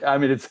 Yeah. I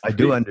mean, I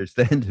do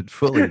understand it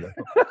fully, though.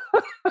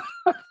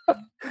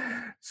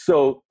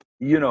 So,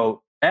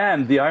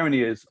 and the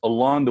irony is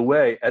along the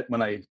way,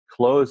 when I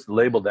closed the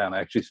label down, I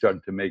actually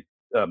started to make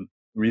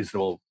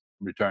reasonable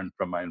return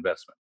from my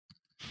investment.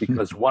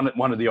 Because one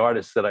of the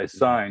artists that I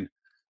signed,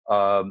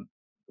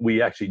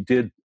 we actually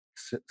did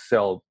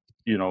sell,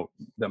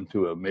 them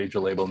to a major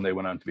label, and they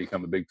went on to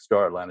become a big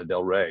star, Lana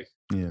Del Rey.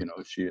 Yeah.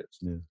 She is.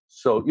 Yeah.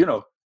 So,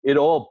 it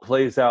all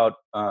plays out.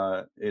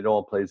 It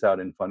all plays out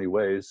in funny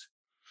ways.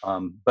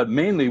 But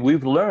mainly,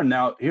 we've learned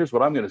now. Here's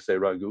what I'm going to say,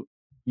 Raghu.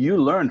 You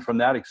learned from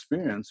that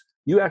experience.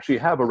 You actually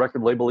have a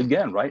record label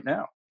again right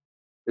now.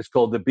 It's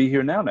called the Be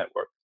Here Now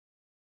Network.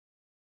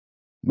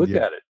 Look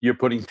at it. You're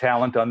putting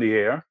talent on the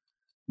air.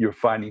 You're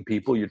finding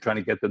people. You're trying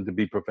to get them to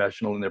be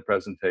professional in their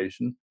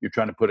presentation. You're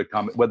trying to put a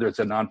comment, whether it's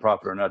a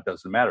nonprofit or not,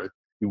 doesn't matter.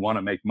 You want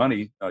to make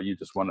money. You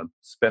just want to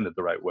spend it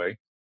the right way,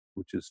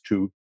 which is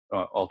true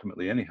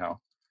ultimately anyhow.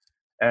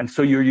 And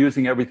so you're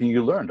using everything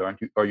you learned,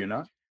 aren't you? Are you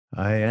not?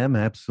 I am,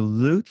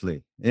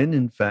 absolutely. And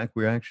in fact,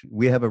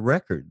 we have a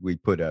record we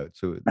put out.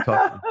 So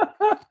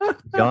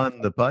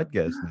beyond the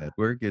podcast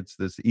network, it's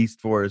this East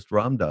Forest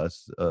Ram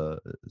Dass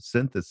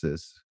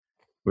synthesis,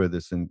 where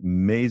this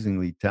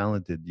amazingly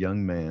talented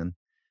young man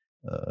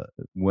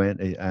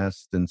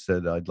asked and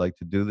said, I'd like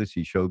to do this.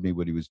 He showed me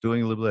what he was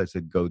doing a little bit. I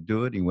said, go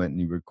do it. He went and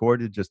he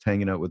recorded just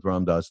hanging out with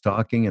Ram Dass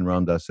talking, and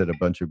Ram Dass said a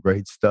bunch of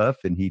great stuff,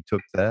 and he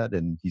took that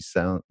and he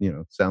sound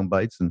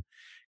bites and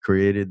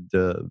created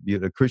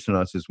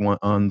Krishnadas is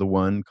on the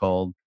one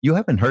called, you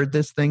haven't heard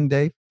this thing,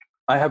 Dave?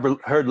 I have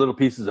heard little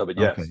pieces of it,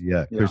 yes. Okay,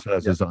 yeah.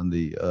 Krishnadas is on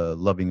the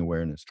Loving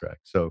Awareness track.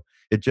 So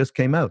it just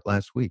came out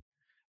last week.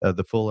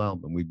 The full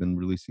album. We've been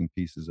releasing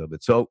pieces of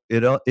it. So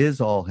it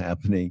is all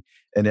happening,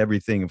 and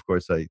everything, of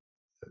course, the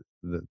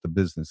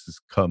business is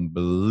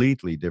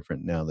completely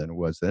different now than it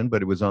was then,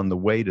 but it was on the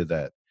way to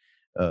that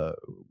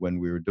when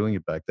we were doing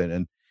it back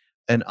then.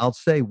 And I'll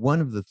say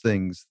one of the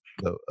things,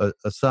 though,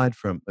 aside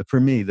from, for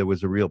me, there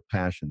was a real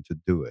passion to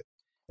do it.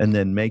 And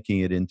then making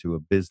it into a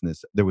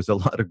business, there was a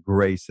lot of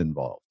grace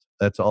involved.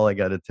 That's all I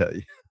got to tell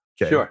you.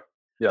 Okay? Sure.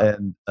 Yeah.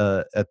 And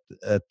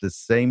at the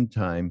same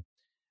time,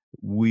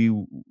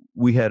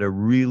 we had a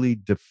really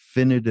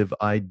definitive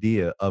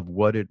idea of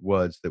what it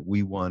was that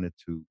we wanted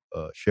to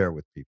share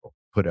with people,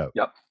 put out.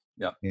 Yep.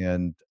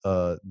 And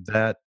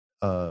that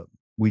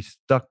we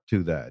stuck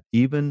to that,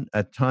 even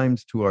at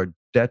times to our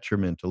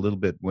detriment a little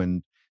bit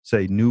when,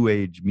 say, New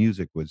Age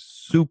music was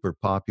super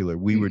popular.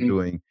 We were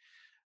doing,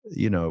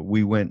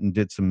 we went and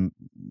did some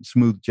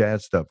smooth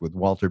jazz stuff with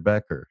Walter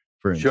Becker,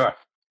 for instance. Sure.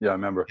 Yeah, I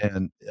remember.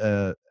 And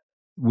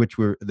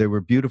they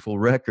were beautiful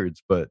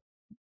records, but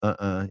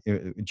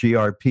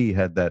GRP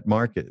had that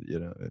market,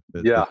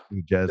 the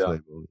jazz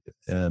label,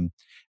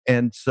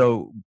 and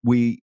so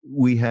we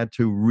had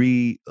to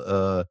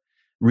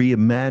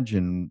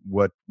reimagine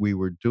what we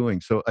were doing.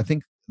 So I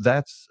think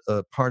that's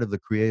part of the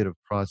creative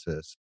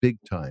process, big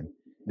time.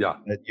 Yeah,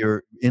 that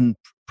you're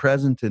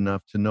present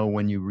enough to know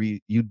when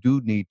you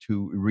do need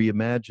to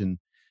reimagine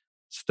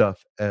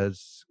stuff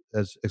as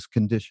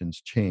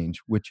conditions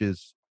change, which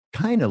is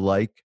kind of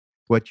like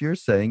what you're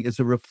saying is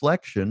a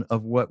reflection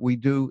of what we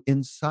do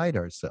inside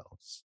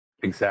ourselves.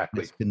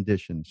 Exactly. As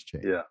conditions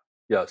change.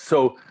 Yeah.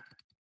 So,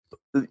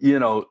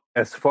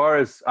 as far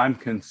as I'm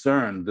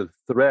concerned, the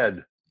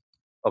thread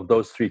of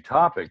those three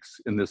topics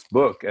in this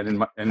book and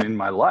in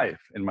my life,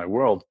 in my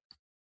world,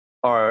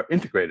 are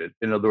integrated.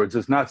 In other words,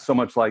 it's not so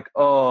much like,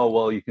 oh,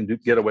 well, you can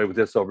get away with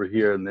this over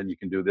here, and then you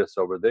can do this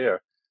over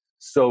there.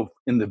 So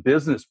in the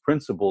business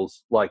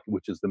principles,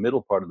 which is the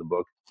middle part of the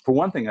book, for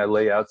one thing, I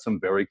lay out some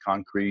very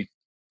concrete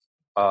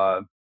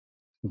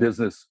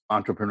business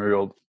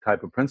entrepreneurial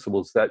type of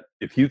principles that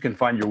if you can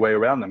find your way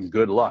around them,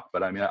 good luck.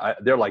 But I mean,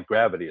 they're like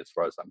gravity as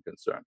far as I'm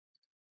concerned.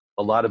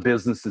 A lot of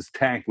businesses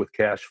tank with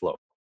cash flow.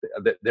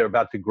 They're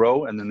about to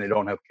grow and then they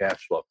don't have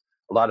cash flow.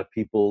 A lot of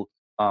people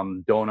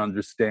don't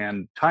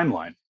understand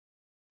timeline.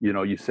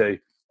 You say,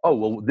 oh,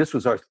 well, this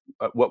was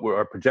what were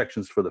our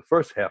projections for the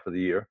first half of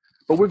the year,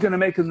 but we're going to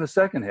make it in the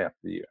second half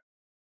of the year.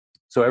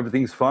 So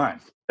everything's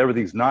fine.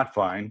 Everything's not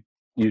fine.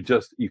 You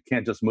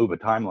can't just move a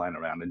timeline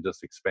around and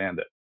just expand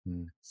it.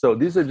 So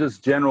these are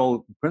just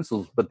general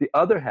principles, but the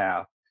other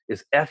half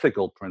is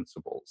ethical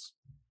principles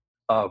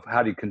of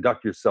how do you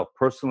conduct yourself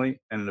personally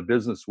and in a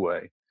business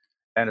way.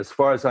 And as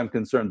far as I'm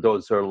concerned,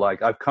 those are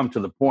I've come to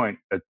the point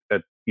at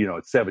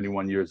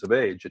 71 years of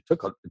age. It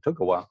took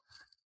a while.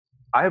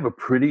 I have a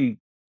pretty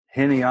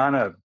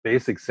Hinayana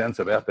basic sense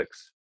of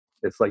ethics.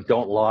 It's like,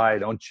 don't lie,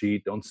 don't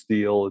cheat, don't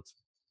steal.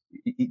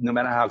 No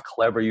matter how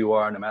clever you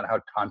are, no matter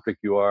how tantric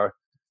you are,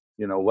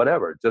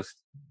 whatever, just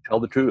tell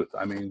the truth.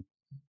 I mean,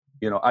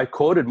 I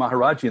quoted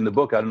Maharaji in the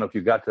book. I don't know if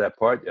you got to that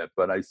part yet,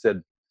 but I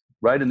said,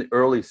 right in the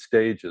early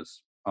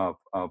stages of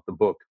the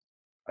book,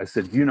 I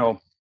said,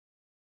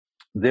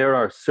 there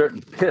are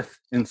certain pith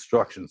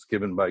instructions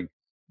given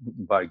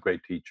by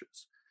great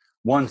teachers.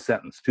 1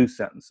 sentence, 2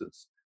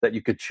 sentences that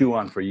you could chew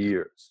on for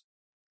years.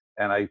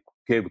 And I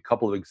gave a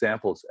couple of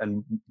examples.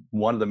 And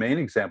one of the main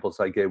examples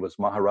I gave was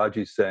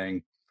Maharaji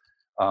saying,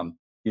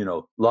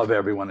 love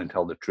everyone and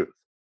tell the truth.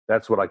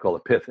 That's what I call a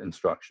pith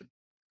instruction.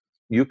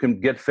 You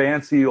can get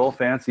fancy, all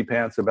fancy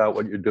pants about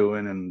what you're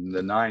doing and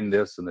the 9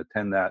 this and the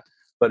 10 that.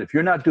 But if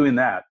you're not doing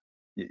that,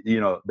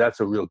 that's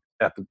a real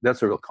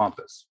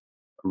compass,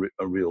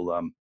 a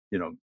real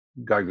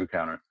Geiger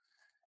counter.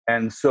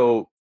 And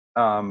so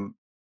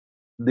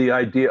the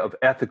idea of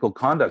ethical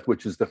conduct,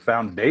 which is the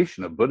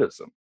foundation of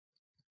Buddhism,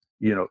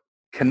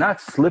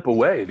 cannot slip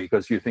away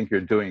because you think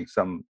you're doing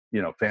some,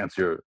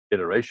 fancier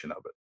iteration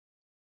of it.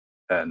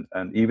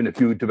 And even if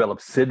you develop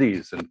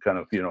siddhis and kind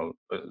of,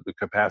 the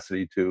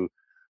capacity to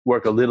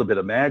work a little bit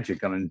of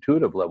magic on an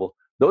intuitive level,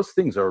 those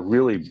things are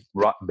really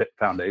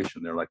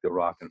foundation. They're like the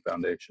rock and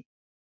foundation.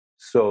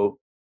 So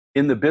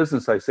in the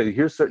business, I say,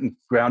 here's certain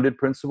grounded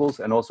principles,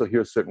 and also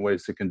here's certain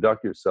ways to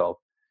conduct yourself.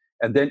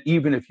 And then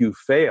even if you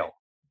fail,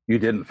 you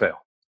didn't fail.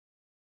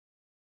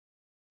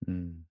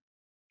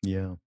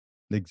 Yeah,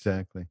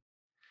 exactly.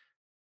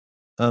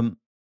 My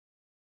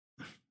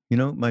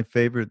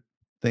favorite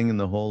thing in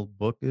the whole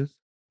book is?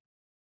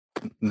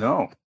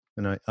 No.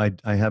 And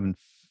I haven't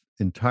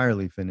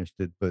entirely finished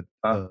it, but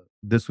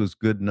this was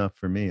good enough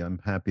for me.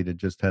 I'm happy to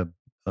just have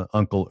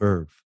Uncle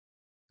Irv.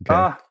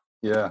 Okay?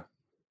 Yeah.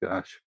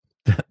 Gosh.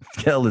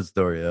 Tell the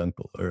story of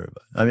Uncle Irv.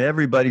 I mean,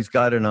 everybody's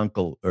got an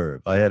Uncle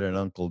Irv. I had an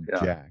Uncle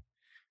Jack.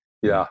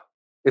 Yeah.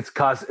 It's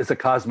a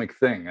cosmic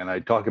thing, and I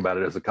talk about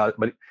it as a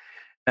cosmic.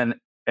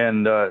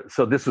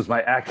 So this was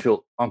my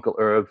actual Uncle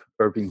Irv,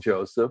 Irving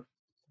Joseph.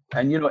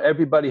 And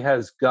everybody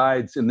has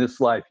guides in this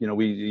life.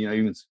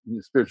 Even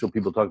spiritual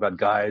people talk about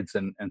guides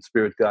and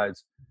spirit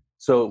guides.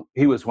 So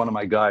he was one of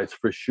my guides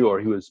for sure.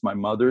 He was my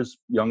mother's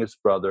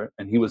youngest brother,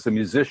 and he was a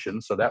musician.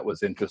 So that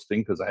was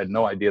interesting because I had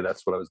no idea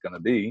that's what I was going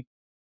to be.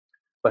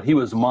 But he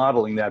was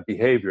modeling that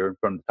behavior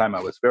from the time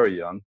I was very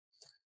young.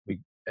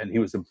 And he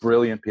was a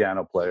brilliant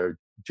piano player,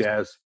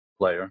 jazz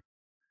player.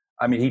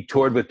 I mean, he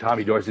toured with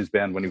Tommy Dorsey's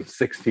band when he was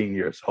 16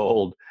 years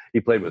old. He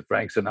played with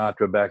Frank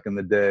Sinatra back in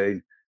the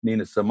day,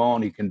 Nina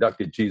Simone. He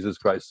conducted Jesus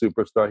Christ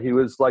Superstar. He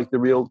was like the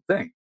real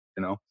thing,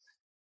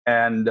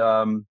 And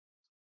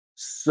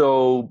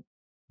so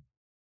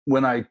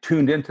when I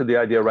tuned into the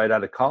idea right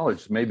out of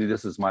college, maybe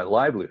this is my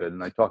livelihood,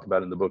 and I talk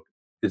about in the book,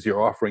 is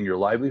your offering your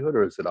livelihood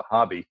or is it a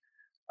hobby?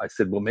 I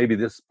said, well, maybe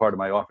this part of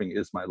my offering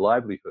is my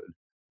livelihood.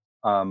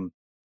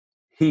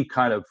 He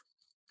kind of,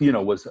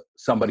 was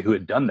somebody who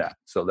had done that,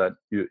 so that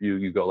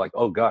you go like,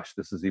 oh gosh,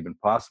 this is even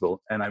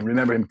possible. And I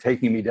remember him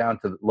taking me down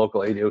to the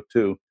local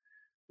 802,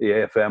 the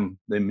AFM,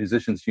 the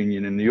Musicians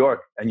Union in New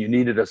York, and you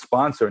needed a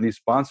sponsor, and he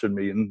sponsored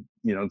me and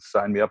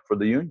signed me up for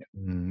the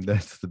union.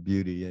 That's the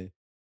beauty.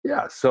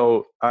 Yeah.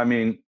 So I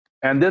mean,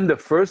 and then the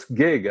first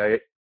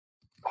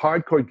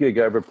hardcore gig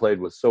I ever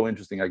played was so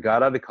interesting. I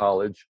got out of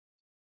college.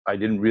 I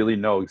didn't really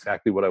know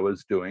exactly what I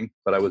was doing,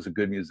 but I was a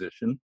good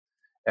musician.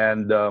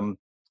 And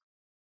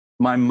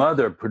my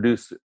mother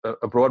produced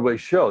a Broadway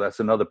show. That's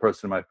another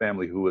person in my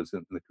family who was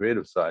in the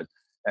creative side.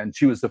 And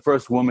she was the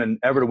first woman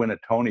ever to win a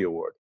Tony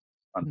Award.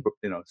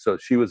 So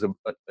she was a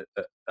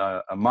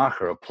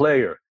macher, a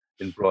player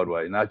in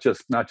Broadway, not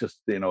just a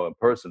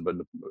person, but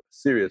a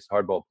serious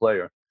hardball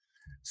player.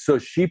 So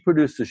she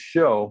produced a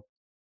show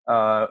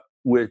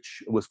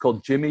which was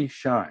called Jimmy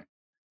Shine.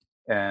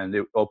 And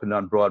it opened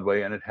on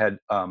Broadway, and it had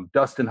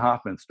Dustin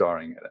Hoffman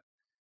starring in it,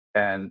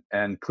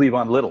 and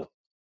Cleavon Little.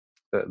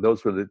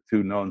 Those were the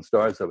 2 known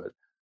stars of it.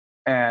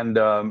 And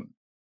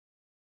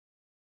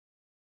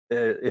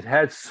it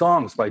had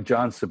songs by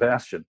John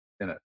Sebastian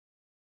in it.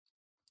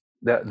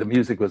 The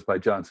music was by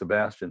John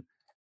Sebastian.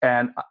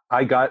 And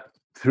I got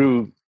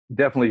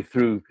definitely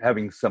through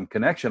having some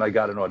connection, I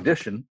got an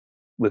audition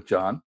with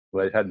John,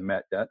 who I hadn't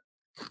met yet,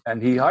 and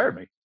he hired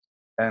me.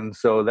 And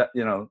so that,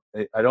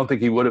 I don't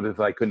think he would have if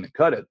I couldn't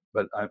cut it,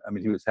 but I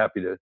mean, he was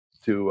happy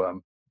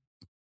to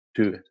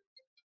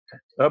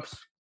oops,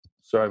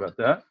 sorry about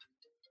that.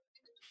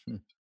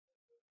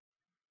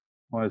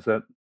 Why is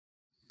that?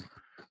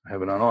 I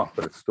have it on off,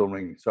 but it's still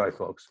ringing. Sorry,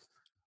 folks.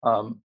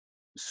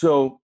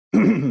 So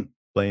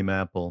blame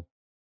Apple.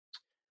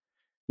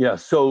 Yeah.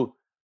 So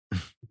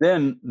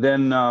then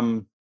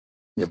blame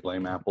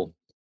Apple.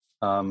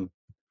 You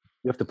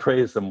have to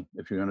praise them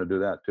if you're going to do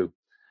that too.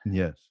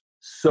 Yes.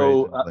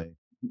 So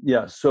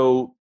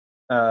So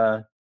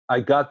I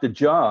got the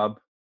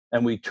job,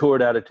 and we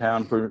toured out of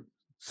town for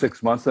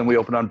 6 months. Then we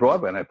opened on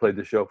Broadway, and I played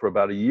the show for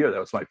about a year. That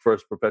was my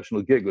first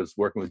professional gig. Was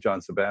working with John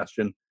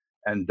Sebastian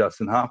and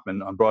Dustin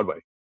Hoffman on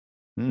Broadway.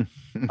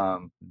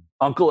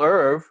 Uncle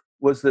Irv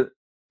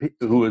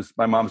who was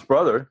my mom's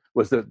brother,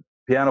 was the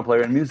piano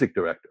player and music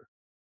director.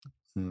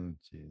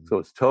 So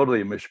it's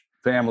totally a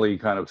family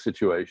kind of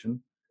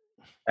situation.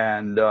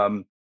 And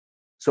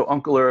so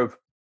Uncle Irv,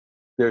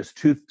 there's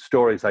two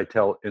stories I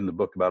tell in the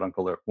book about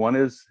Uncle Irv. One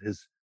is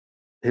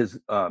is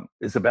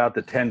about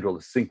the tendril,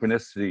 the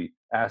synchronicity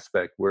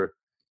aspect, where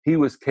he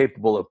was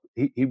capable of,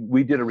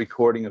 we did a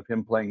recording of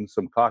him playing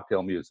some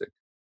cocktail music,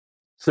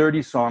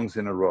 30 songs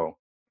in a row,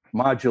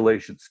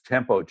 modulations,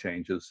 tempo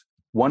changes,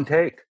 one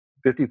take,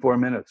 54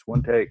 minutes,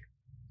 one take.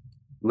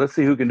 Let's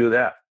see who can do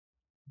that.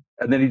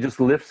 And then he just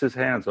lifts his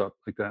hands up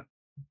like that.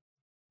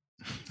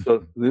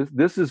 So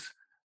this is,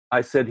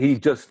 I said, he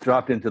just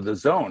dropped into the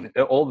zone.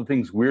 All the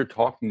things we're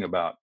talking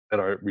about at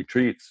our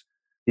retreats,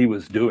 he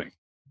was doing.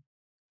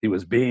 He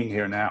was being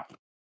here now.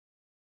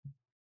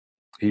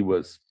 He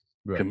was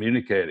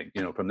communicating,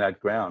 from that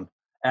ground,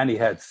 and he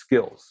had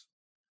skills.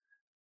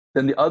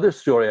 Then the other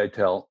story I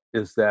tell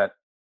is that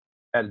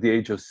at the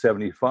age of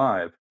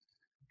 75,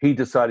 he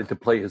decided to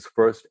play his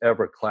first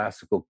ever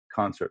classical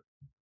concert.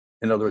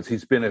 In other words,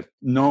 he's been a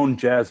known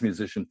jazz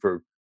musician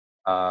for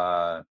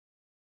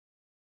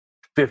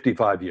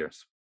 55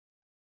 years,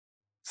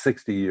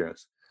 60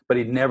 years, but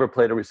he'd never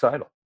played a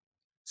recital.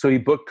 So he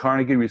booked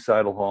Carnegie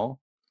Recital Hall.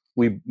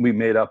 We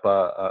made up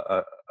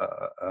a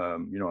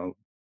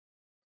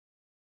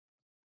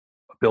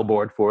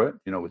billboard for it,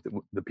 with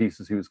the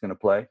pieces he was going to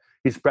play.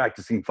 He's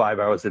practicing 5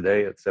 hours a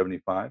day at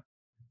 75,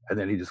 and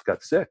then he just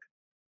got sick,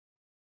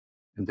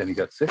 and then he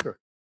got sicker,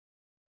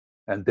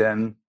 and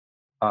then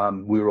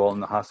we were all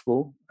in the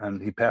hospital,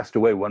 and he passed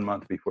away 1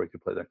 month before he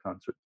could play that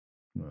concert.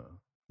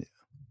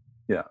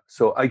 Yeah.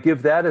 So I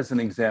give that as an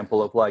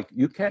example of, like,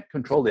 you can't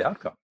control the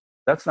outcome.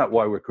 That's not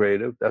why we're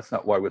creative. That's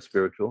not why we're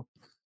spiritual.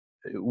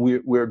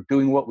 We're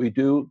doing what we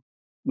do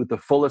with the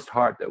fullest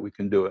heart that we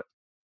can do it.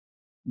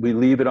 We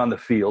leave it on the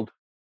field,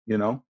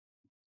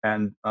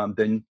 and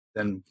then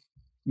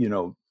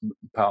the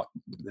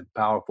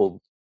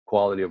powerful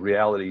quality of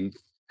reality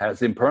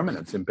has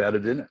impermanence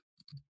embedded in it.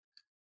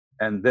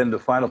 And then the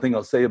final thing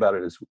I'll say about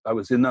it is, I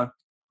was in the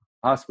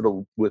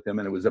hospital with him,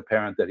 and it was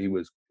apparent that he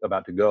was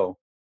about to go.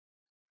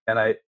 And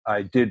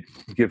I did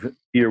give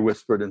ear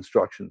whispered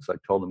instructions. I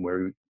told him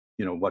where,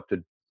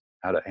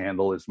 how to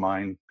handle his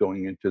mind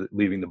going into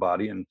leaving the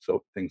body, and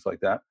so things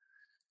like that.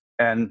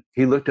 And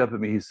he looked up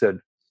at me. He said,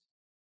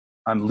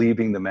 "I'm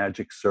leaving the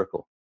magic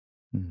circle."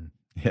 Mm-hmm.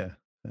 Yeah,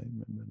 I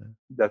remember that.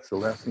 That's the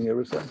last thing he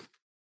ever said.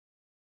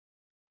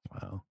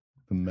 Wow,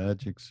 the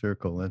magic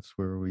circle. That's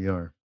where we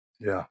are.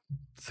 Yeah,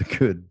 it's a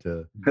good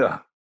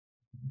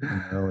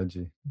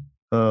analogy.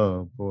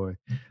 Oh boy.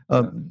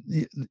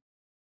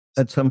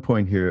 At some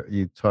point here,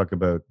 you talk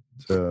about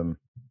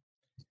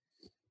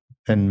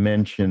and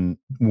mention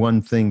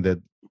one thing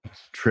that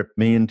tripped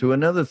me into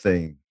another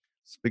thing: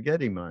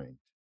 spaghetti mind.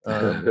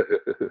 And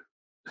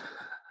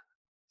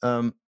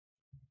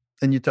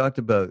you talked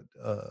about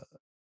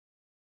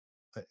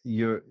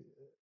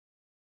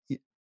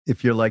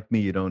if you're like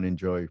me, you don't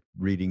enjoy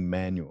reading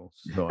manuals.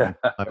 So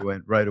I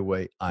went right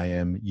away, I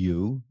am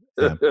you,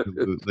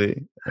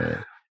 absolutely.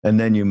 And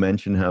then you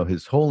mentioned how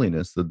His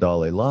Holiness, the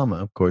Dalai Lama,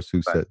 of course,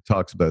 who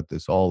talks about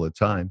this all the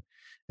time,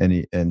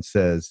 and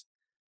says,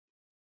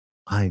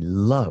 I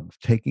love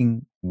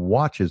taking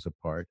watches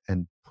apart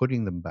and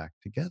putting them back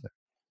together,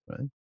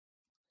 right?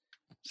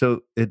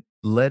 So it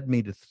led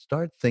me to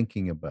start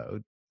thinking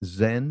about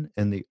Zen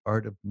and the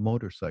Art of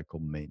Motorcycle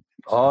Maintenance.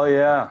 Oh,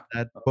 yeah.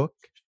 That book?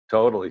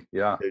 Totally,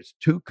 yeah. There's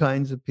two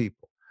kinds of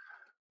people.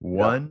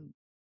 One,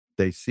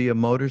 they see a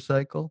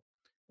motorcycle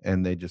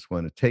and they just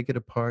want to take it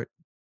apart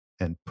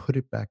and put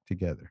it back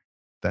together.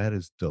 That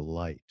is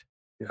delight.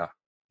 Yeah.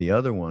 The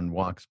other one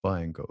walks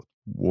by and goes,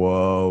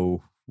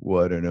 whoa,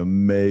 what an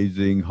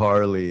amazing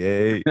Harley,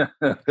 eh?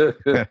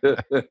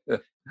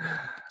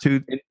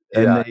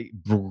 They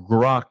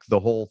rock the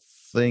whole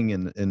thing,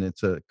 and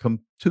it's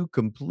two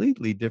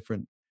completely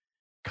different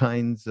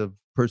kinds of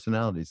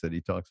personalities that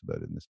he talks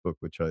about in this book,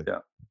 which I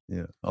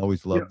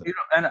always love.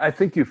 And I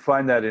think you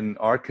find that in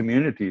our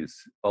communities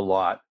a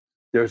lot.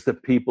 There's the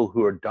people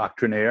who are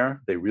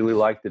doctrinaire. They really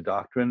like the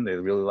doctrine. They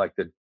really like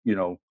the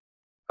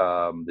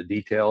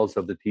details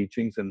of the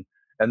teachings.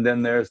 And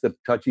then there's the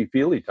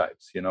touchy-feely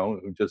types,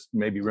 who just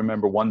maybe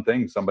remember one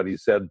thing somebody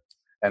said,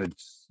 and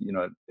it's,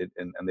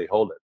 and they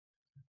hold it.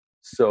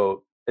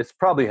 So it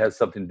probably has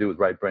something to do with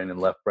right brain and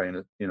left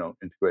brain,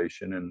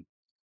 integration.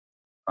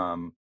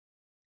 And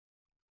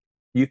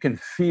you can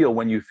feel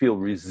when you feel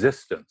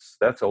resistance.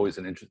 That's always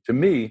an interest. To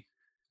me,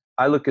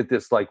 I look at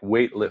this like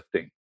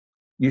weightlifting.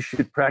 You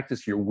should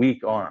practice your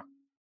weak arm.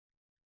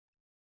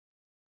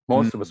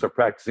 Most of us are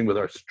practicing with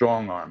our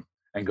strong arm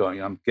and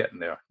going, I'm getting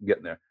there.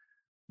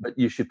 But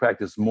you should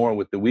practice more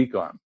with the weak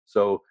arm.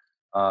 So,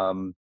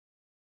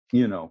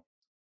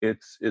 it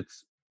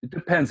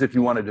depends if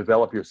you want to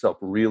develop yourself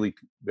really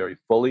very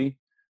fully.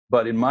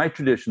 But in my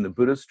tradition, the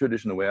Buddhist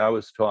tradition, the way I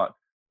was taught,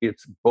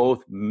 it's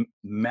both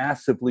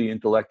massively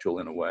intellectual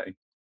in a way.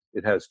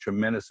 It has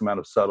tremendous amount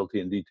of subtlety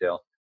and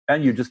detail.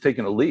 And you're just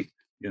taking a leap,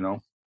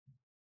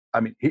 I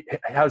mean,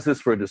 how's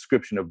this for a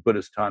description of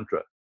Buddhist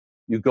Tantra?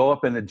 You go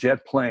up in a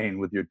jet plane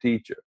with your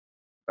teacher,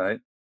 right?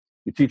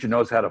 Your teacher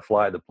knows how to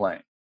fly the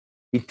plane.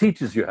 He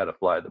teaches you how to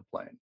fly the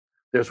plane.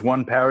 There's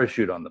one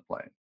parachute on the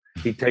plane.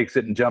 He takes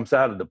it and jumps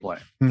out of the plane.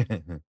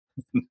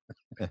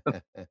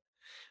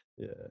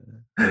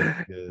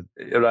 Yeah, good.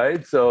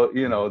 Right? So,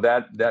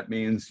 that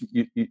means,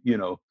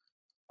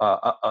 a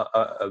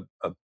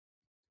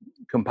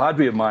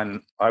compadre of mine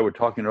and I were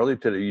talking earlier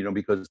today,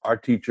 because our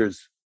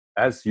teachers,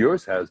 as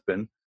yours has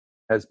been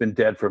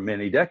dead for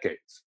many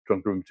decades.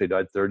 Trungpa Rinpoche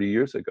died 30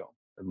 years ago,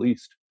 at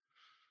least.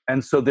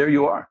 And so there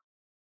you are.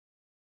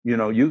 You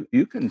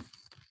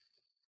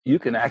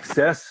can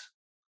access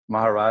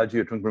Maharaji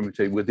or Trungpa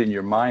Rinpoche within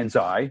your mind's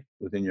eye,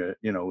 within your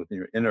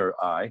inner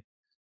eye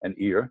and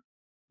ear,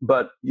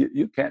 but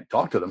you can't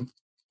talk to them.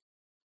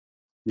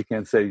 You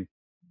can't say,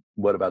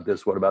 what about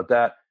this? What about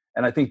that?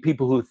 And I think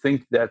people who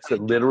think that's a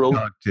literal...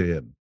 Talk to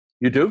him.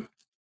 You do?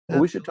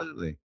 Well, Absolutely. we should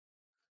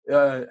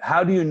talk.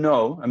 How do you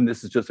know? I mean,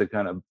 this is just a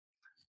kind of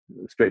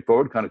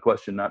straightforward kind of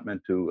question, not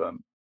meant to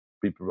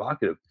be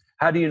provocative.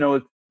 How do you know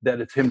that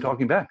it's him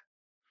talking back?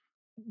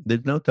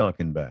 There's no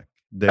talking back.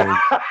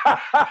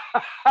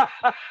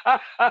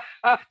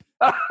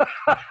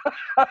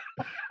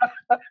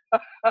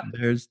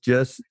 There's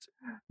just,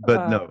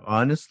 but no,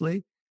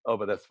 honestly. Oh,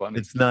 but that's funny.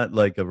 It's not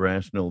like a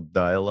rational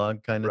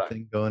dialogue kind of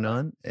thing going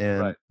on,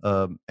 and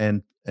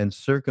and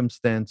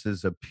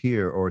circumstances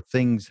appear or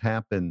things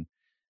happen,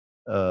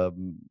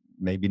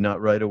 maybe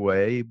not right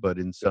away, but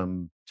in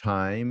some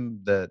time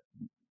that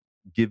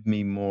give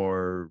me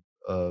more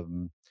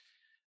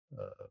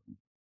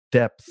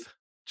depth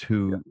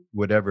to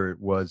whatever it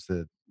was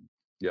that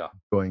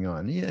going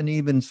on. Yeah, and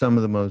even some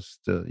of the most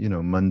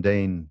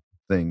mundane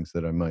things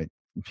that I might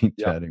be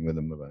chatting with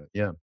them about.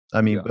 Yeah,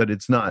 I mean, but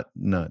it's not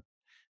that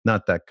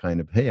kind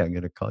of, hey, I'm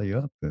going to call you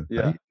up. How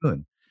you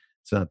doing?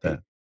 It's not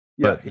that.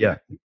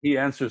 He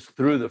answers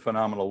through the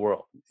phenomenal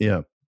world.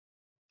 Yeah.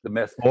 The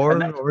mess,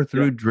 or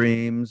through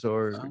dreams,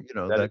 or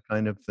that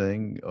kind of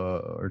thing,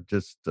 or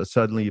just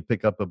suddenly you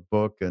pick up a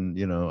book and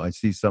I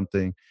see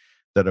something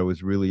that I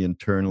was really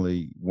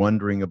internally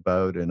wondering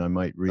about, and I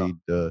might read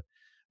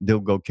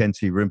Dilgo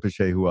Khyentse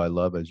Rinpoche, who I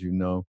love, as you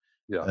know,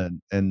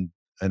 and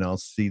I'll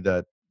see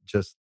that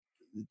just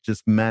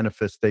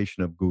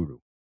manifestation of Guru.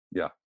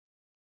 Yeah,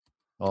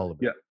 all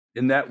of it. Yeah,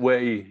 in that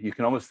way, you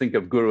can almost think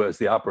of Guru as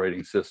the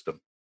operating system.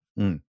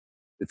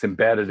 It's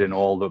embedded in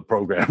all the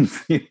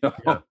programs. Yeah.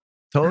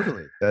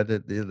 Totally.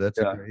 That's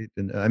a great.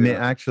 And I mean,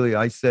 actually,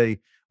 I say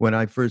when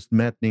I first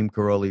met Neem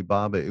Karoli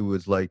Baba, it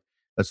was like,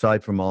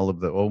 aside from all of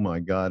the, oh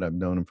my God, I've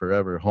known him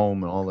forever,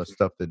 home and all the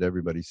stuff that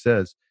everybody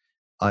says,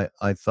 I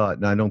thought,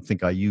 and I don't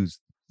think I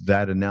used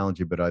that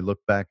analogy, but I look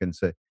back and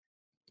say,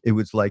 it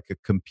was like a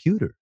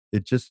computer.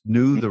 It just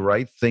knew the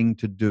right thing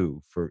to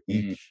do for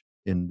each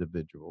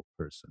individual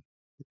person.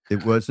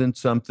 It wasn't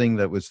something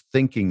that was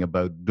thinking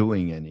about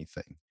doing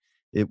anything.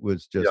 It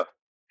was just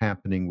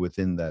happening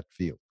within that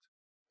field.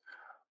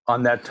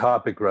 On that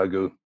topic,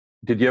 Raghu,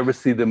 did you ever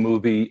see the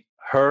movie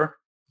Her?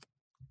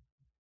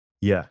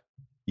 Yeah.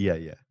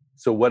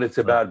 So what it's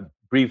about,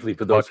 briefly,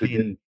 for those who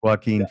didn't...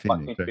 Joaquin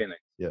Phoenix. Joaquin Phoenix.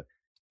 Yeah.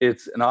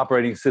 It's an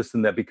operating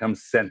system that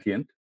becomes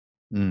sentient,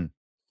 and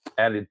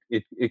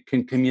it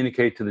can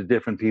communicate to the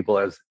different people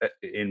as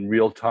in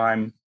real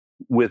time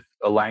with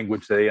a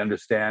language they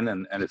understand,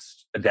 and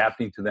it's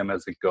adapting to them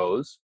as it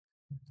goes.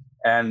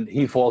 And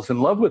he falls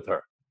in love with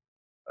her,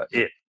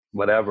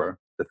 whatever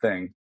the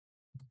thing,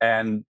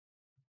 and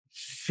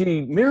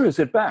she mirrors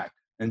it back,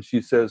 and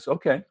she says,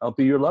 "Okay, I'll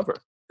be your lover.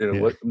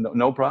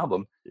 No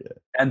problem." Yeah.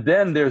 And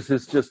then there's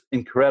this just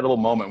incredible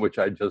moment, which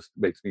just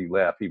makes me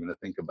laugh even to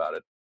think about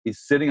it. He's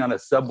sitting on a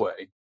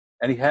subway,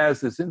 and he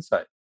has this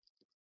insight: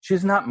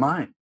 she's not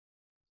mine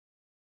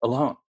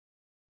alone.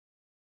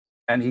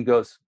 And he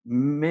goes,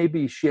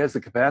 maybe she has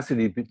the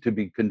capacity to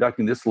be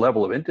conducting this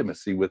level of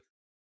intimacy with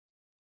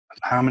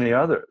how many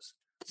others?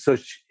 So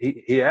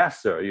he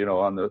asks her,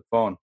 on the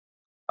phone,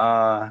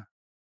 how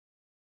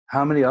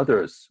many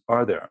others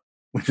are there?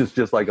 Which is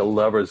just like a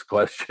lover's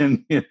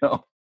question,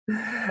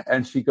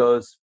 And she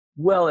goes,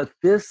 well, at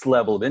this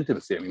level of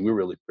intimacy, I mean, we're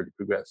really pretty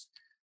progressed,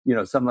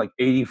 something like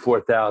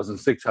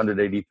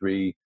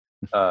 84,683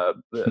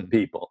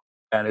 people.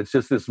 And it's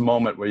just this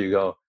moment where you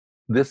go,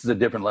 this is a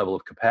different level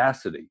of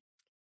capacity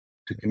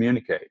to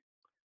communicate.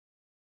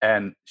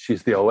 And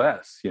she's the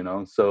OS,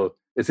 So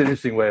it's an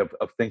interesting way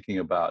of thinking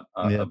about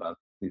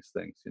these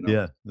things,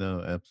 Yeah,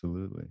 no,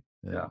 absolutely.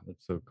 Yeah.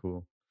 That's so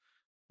cool.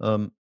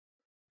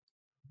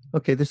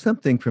 Okay, there's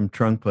something from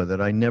Trungpa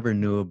that I never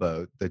knew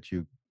about that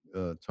you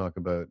talk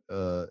about.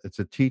 It's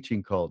a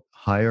teaching called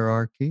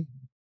hierarchy.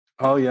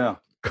 Oh, yeah.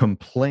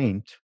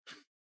 Complaint,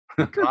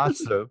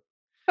 gossip,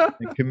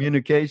 and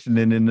communication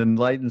in an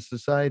enlightened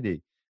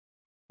society.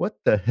 What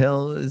the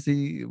hell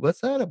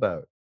what's that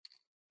about?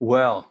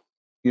 Well,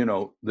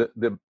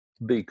 the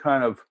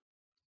kind of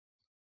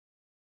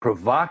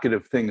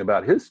provocative thing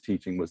about his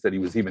teaching was that he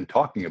was even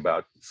talking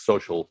about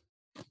social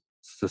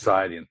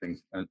society and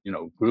things, and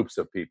groups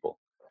of people,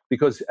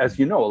 because as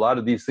you know, a lot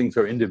of these things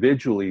are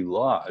individually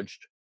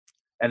lodged,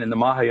 and in the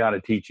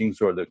Mahayana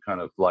teachings, or the kind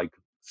of like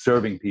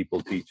serving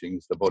people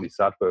teachings, the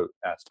bodhisattva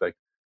aspect,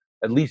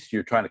 at least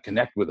you're trying to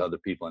connect with other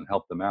people and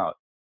help them out.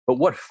 But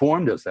what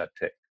form does that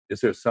take?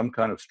 is there some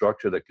kind of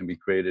structure that can be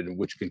created in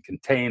which can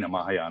contain a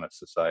Mahayana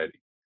society?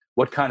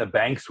 What kind of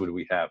banks would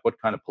we have? What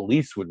kind of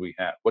police would we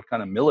have? What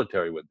kind of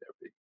military would there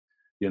be?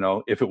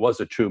 If it was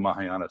a true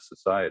Mahayana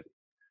society.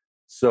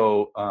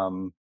 So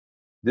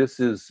this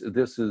is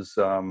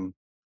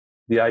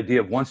the idea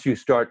of once you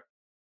start,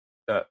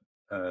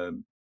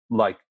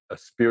 like a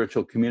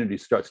spiritual community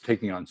starts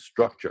taking on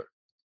structure,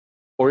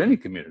 or any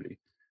community,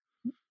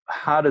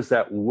 how does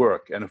that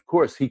work? And of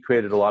course, he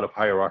created a lot of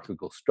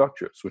hierarchical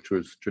structures, which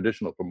was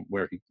traditional from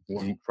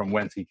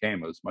whence he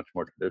came. It was much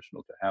more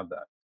traditional to have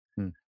that.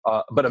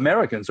 But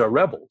Americans are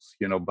rebels,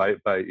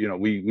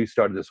 we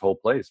started this whole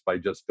place by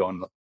just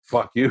going,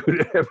 fuck you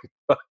to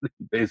everybody,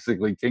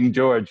 basically. King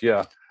George,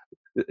 yeah.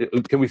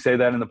 Can we say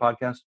that in the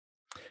podcast?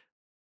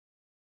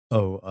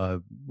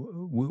 Oh,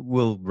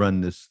 we'll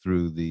run this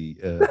through the...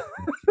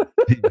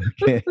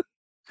 okay.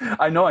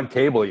 I know on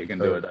cable you can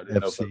do it. I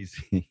didn't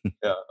FCC.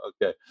 Yeah,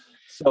 okay.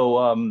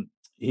 So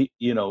he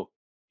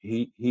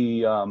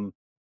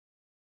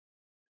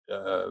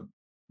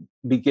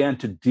began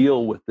to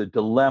deal with the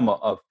dilemma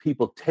of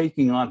people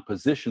taking on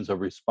positions of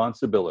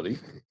responsibility,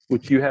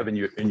 which you have in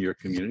your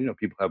community.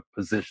 People have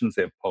positions,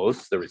 they have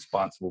posts, they're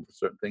responsible for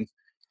certain things,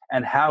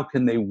 and how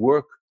can they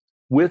work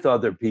with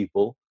other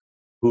people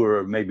who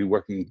are maybe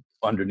working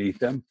underneath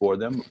them, for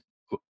them,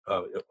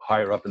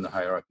 higher up in the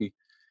hierarchy,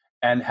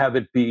 and have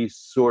it be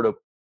sort of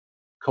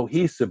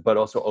cohesive but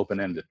also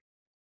open-ended.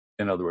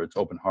 In other words,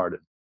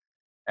 open-hearted.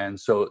 And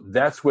so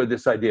that's where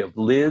this idea of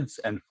lids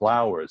and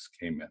flowers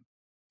came in.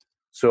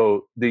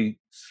 So the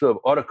sort of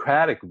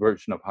autocratic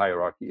version of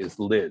hierarchy is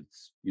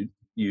lids.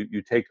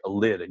 You take a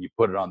lid and you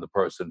put it on the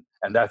person,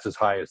 and that's as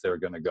high as they're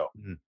going to go.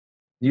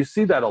 You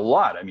see that a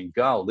lot. I mean,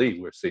 golly,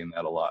 we're seeing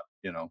that a lot.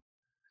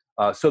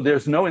 So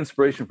there's no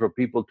inspiration for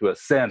people to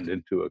ascend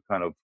into a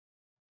kind of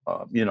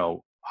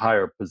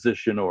higher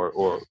position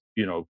or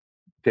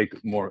take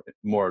more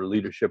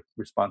leadership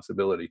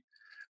responsibility.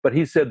 But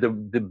he said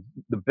the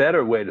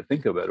better way to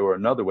think of it, or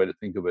another way to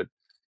think of it,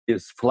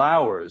 is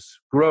flowers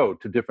grow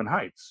to different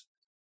heights,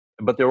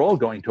 but they're all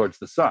going towards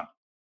the sun.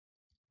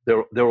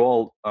 They're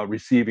all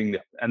receiving,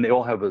 and they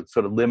all have a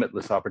sort of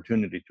limitless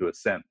opportunity to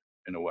ascend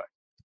in a way,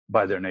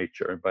 by their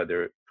nature, by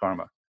their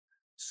karma.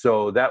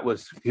 So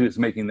he was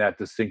making that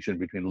distinction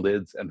between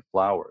lids and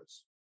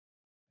flowers.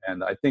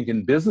 And I think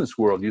in business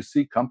world, you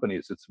see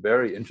companies, it's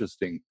very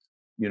interesting,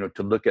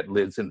 to look at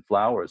lids and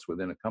flowers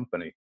within a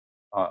company.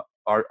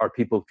 Are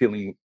people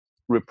feeling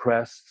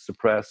repressed,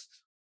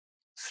 suppressed,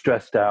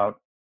 stressed out,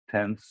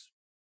 tense,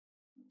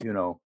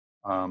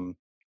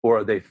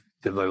 or do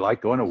they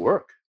like going to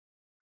work?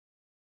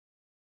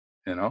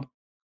 A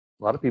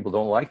lot of people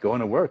don't like going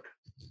to work,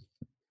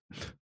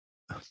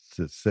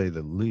 to say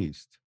the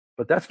least.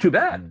 But that's too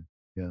bad.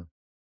 Yeah.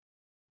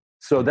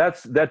 So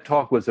that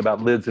talk was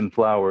about lids and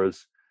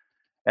flowers.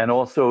 And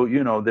also,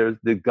 there's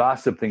the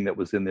gossip thing that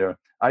was in there.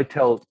 I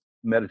tell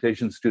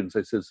meditation students,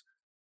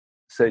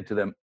 say to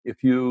them,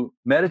 if you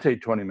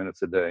meditate 20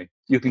 minutes a day,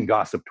 you can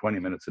gossip 20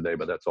 minutes a day,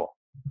 but that's all.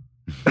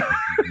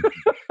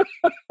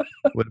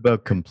 What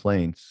about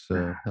complaints?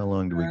 How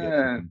long do we get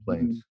for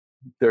complaints?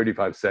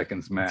 35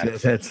 seconds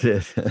max. That's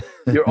it.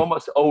 You're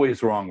almost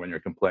always wrong when you're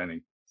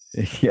complaining.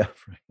 Yeah.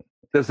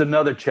 There's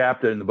another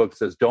chapter in the book that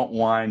says, don't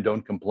whine,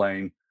 don't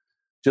complain.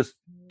 Just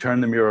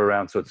turn the mirror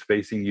around so it's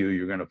facing you.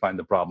 You're going to find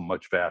the problem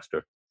much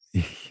faster.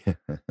 Yeah,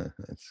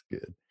 that's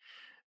good.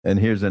 And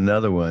here's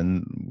another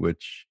one,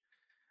 which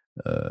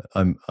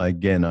I'm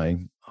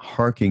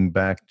harking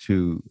back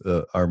to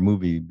our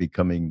movie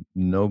Becoming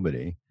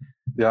Nobody.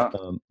 Yeah.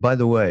 By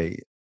the way,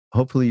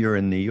 hopefully you're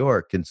in New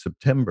York in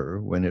September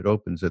when it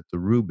opens at the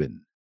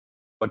Rubin.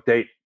 What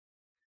date?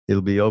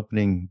 It'll be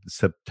opening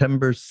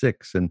September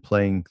 6th and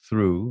playing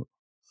through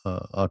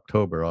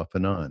October off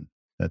and on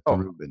at the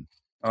Rubin.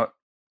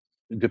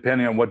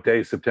 Depending on what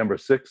day September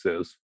 6th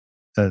is.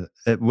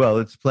 Well,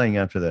 it's playing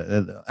after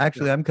that.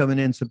 Actually, I'm coming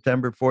in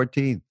September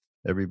 14th.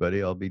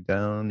 Everybody, I'll be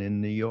down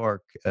in New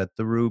York at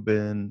the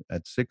Rubin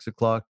at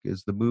 6:00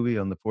 is the movie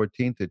on the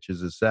 14th, which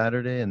is a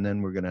Saturday. And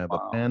then we're going to have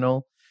a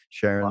panel.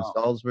 Sharon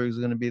Salzberg is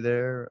going to be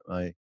there.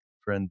 My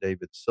friend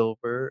David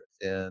Silver.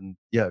 And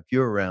yeah, if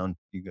you're around,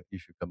 you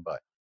should come by.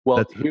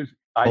 Well,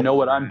 I know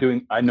what I'm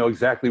doing. I know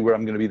exactly where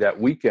I'm going to be that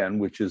weekend,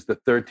 which is the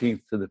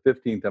 13th to the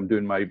 15th. I'm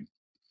doing my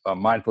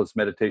mindfulness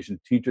meditation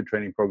teacher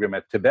training program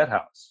at Tibet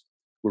House.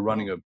 We're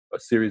running a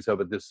series of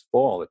it this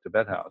fall at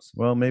Tibet House.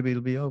 Well, maybe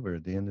it'll be over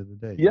at the end of the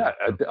day. Yeah,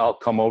 I'll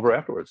come over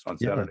afterwards on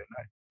Saturday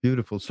night.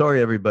 Beautiful.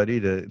 Sorry, everybody,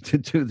 to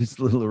do this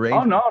little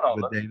arrangement. Oh, no.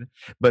 With David.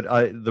 But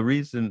the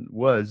reason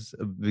was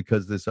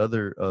because this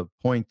other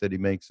point that he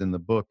makes in the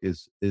book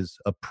is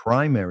a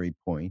primary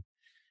point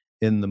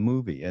in the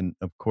movie. And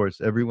of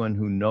course, everyone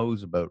who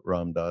knows about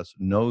Ram Dass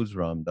knows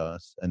Ram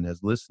Dass and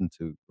has listened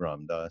to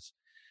Ram Dass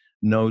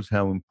knows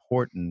how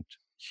important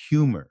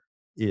humor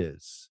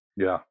is.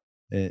 Yeah.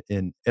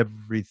 In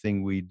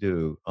everything we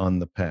do on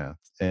the path.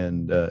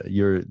 And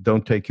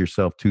don't take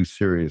yourself too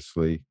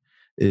seriously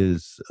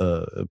is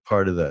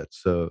part of that.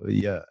 So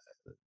yeah,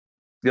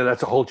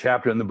 that's a whole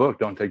chapter in the book.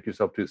 Don't take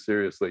yourself too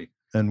seriously.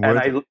 And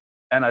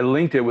and I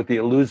linked it with the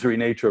illusory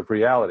nature of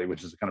reality,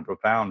 which is a kind of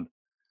profound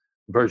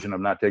version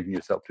of not taking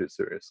yourself too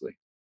seriously.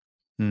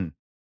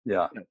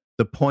 Yeah.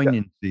 The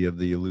poignancy of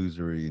the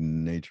illusory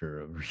nature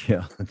of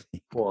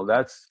reality. Well,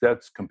 that's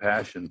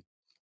compassion.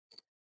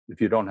 If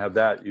you don't have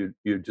that, you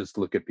just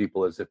look at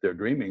people as if they're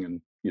dreaming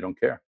and you don't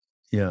care.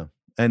 Yeah.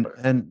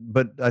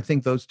 But I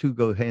think those two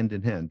go hand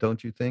in hand,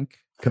 don't you think?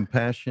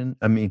 Compassion,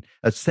 I mean,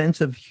 a sense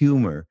of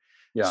humor.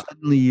 Yeah.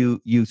 Suddenly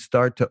you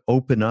start to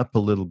open up a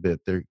little bit,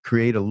 there,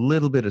 create a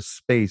little bit of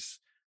space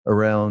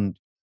around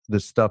the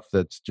stuff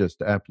that's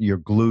just you're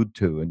glued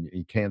to and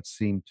you can't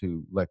seem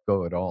to let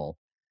go at all.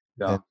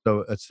 Yeah. And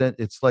so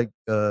it's like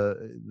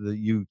the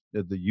you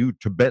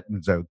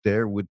Tibetans out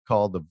there would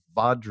call the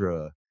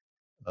Vajra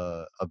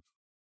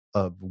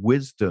of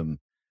wisdom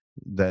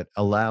that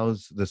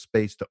allows the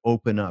space to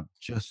open up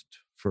just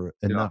for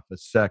enough a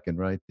second,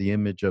 right? The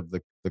image of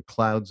the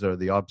clouds are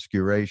the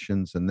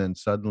obscurations, and then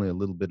suddenly a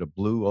little bit of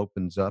blue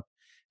opens up,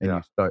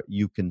 and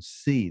you can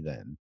see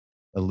then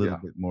a little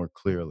bit more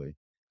clearly.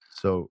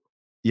 So,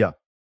 yeah.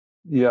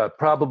 Yeah,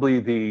 probably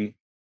the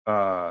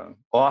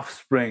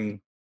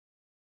offspring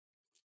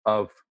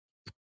of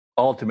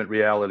ultimate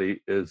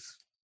reality is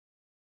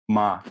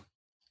Ma.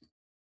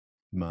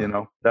 You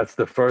know, that's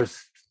the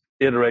first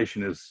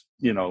iteration is,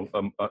 you know,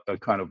 a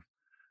kind of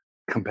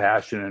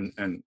compassion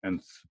and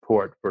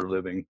support for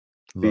living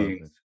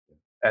beings.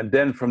 And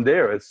then from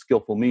there, it's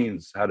skillful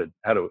means how to,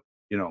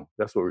 you know,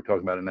 that's what we were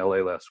talking about in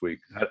LA last week,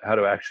 how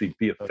to actually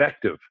be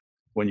effective.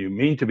 When you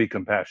mean to be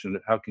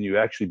compassionate, how can you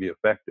actually be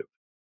effective?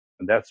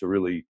 And that's a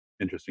really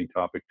interesting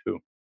topic too.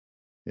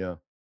 Yeah.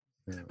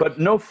 But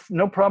no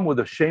problem with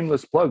a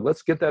shameless plug.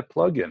 Let's get that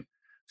plug in.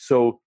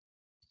 So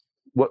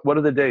what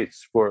are the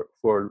dates for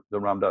the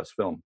Ram Dass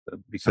film?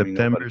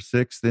 September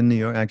 6th in New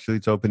York. Actually,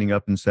 it's opening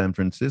up in San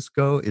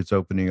Francisco. It's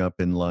opening up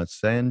in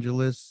Los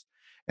Angeles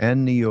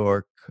and New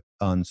York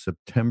on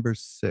September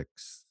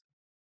 6th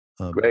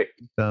of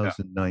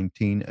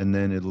 2019. And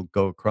then it'll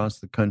go across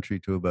the country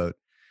to about,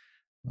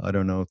 I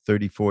don't know,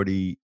 30,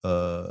 40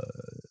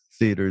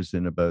 theaters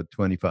in about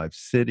 25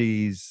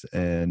 cities,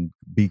 and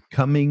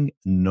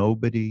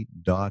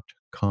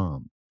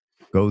becomingnobody.com.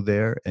 Go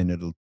there and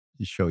it'll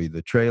show you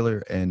the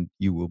trailer, and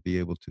you will be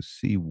able to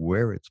see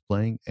where it's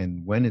playing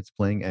and when it's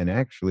playing and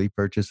actually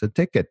purchase a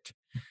ticket.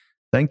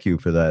 Thank you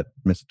for that,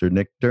 Mr.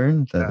 Nick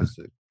Dern. That was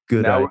a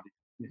good idea.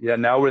 Yeah,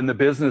 now we're in the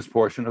business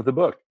portion of the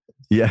book.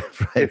 Yeah,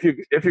 right.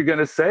 If you're going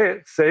to say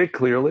it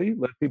clearly,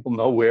 let people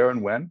know where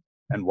and when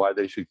and why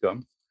they should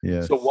come.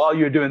 Yes. So while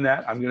you're doing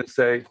that, I'm going to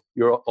say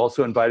you're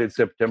also invited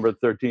September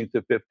 13th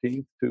to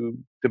 15th to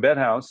Tibet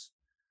House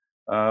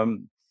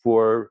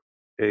for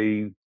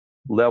a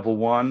level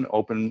 1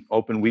 open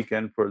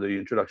weekend for the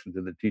introduction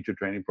to the teacher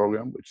training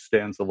program, which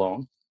stands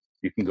alone.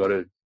 You can go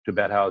to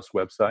Tibet House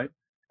website.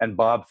 And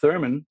Bob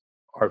Thurman,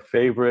 our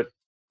favorite,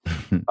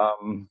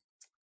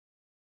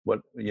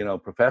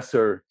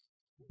 professor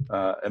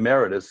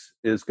emeritus,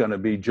 is going to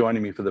be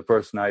joining me for the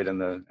first night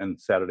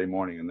and Saturday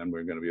morning, and then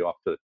we're going to be off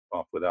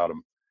without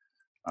him.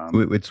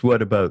 It's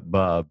What About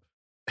Bob?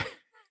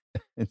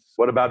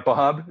 What About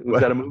Bob?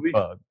 Was that a movie?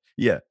 Bob.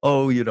 Yeah.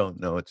 Oh, you don't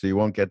know it, so you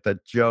won't get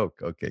that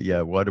joke. Okay.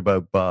 Yeah. What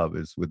About Bob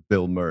is with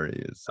Bill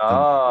Murray.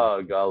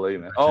 Golly,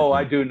 man. Oh,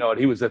 I do know it.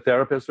 He was a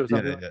therapist or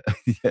something? Yeah.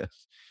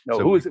 Yes. No,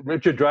 so who was it?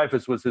 Richard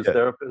Dreyfuss was his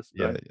therapist?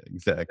 Right? Yeah,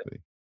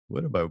 exactly.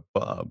 What About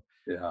Bob?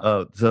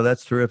 Yeah. So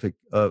that's terrific.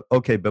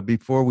 Okay, but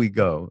before we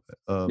go,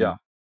 I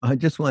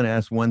just want to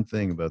ask one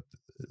thing about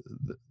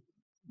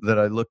that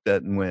I looked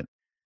at and went,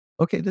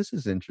 okay, this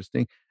is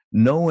interesting.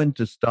 Know when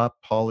to stop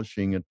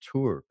polishing a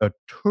turd. A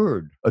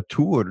turd.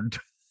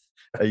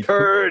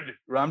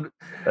 Rangu,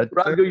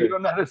 you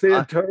don't know how to say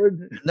a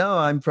turd? No,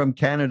 I'm from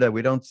Canada.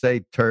 We don't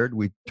say turd.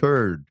 We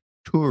turd.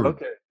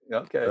 Okay.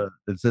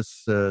 Is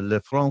this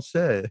le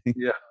français?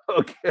 Yeah.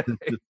 Okay.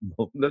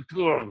 Le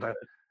turd.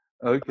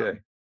 Okay.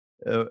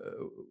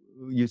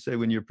 You say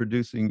when you're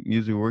producing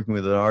music, working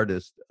with an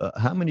artist,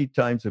 how many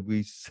times have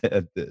we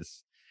said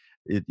this?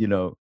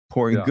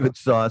 Pouring good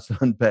sauce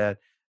on bad,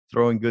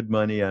 throwing good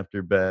money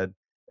after bad.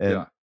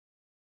 And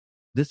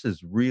this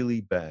is really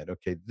bad.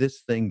 Okay,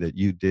 this thing that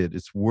you did,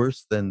 it's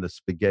worse than the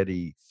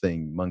spaghetti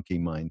thing, monkey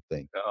mind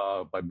thing.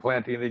 By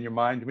planting it in your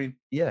mind, you mean?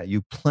 Yeah,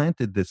 you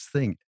planted this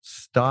thing.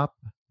 Stop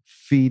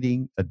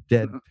feeding a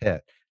dead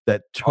pet.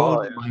 That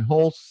totally, my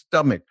whole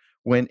stomach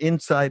went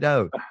inside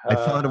out. I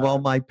thought of all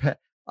my pet.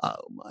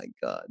 Oh my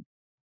God.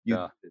 You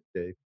did it,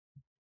 Dave.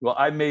 Well,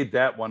 I made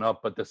that one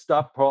up, but the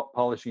stop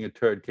polishing a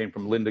turd came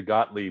from Linda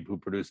Gottlieb, who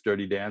produced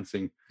Dirty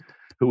Dancing,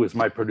 who was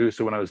my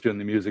producer when I was doing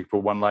the music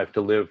for One Life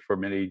to Live for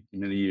many,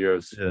 many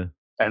years. Yeah.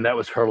 And that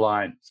was her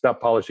line, stop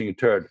polishing a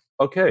turd.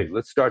 Okay,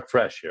 let's start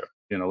fresh here.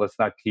 Let's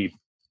not keep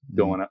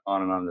going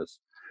on and on this.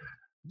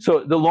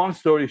 So the long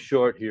story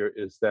short here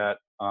is that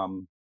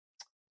I'm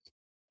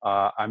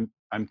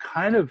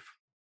kind of,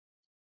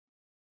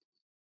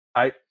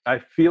 I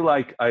feel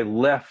like I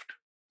left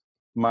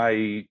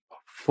my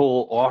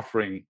full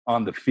offering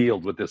on the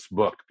field with this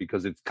book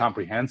because it's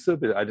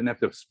comprehensive. I didn't have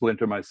to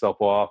splinter myself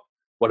off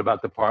What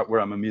about the part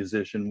where I'm a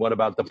musician? What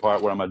about the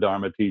part where I'm a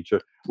Dharma teacher?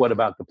 What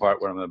about the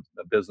part where I'm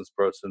a business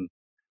person?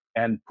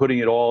 And putting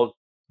it all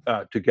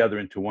together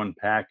into one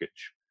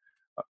package.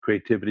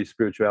 Creativity,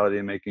 spirituality,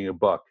 and making a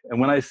buck.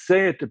 And when I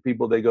say it to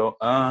people, they go,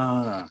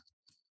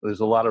 there's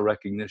a lot of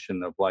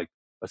recognition of like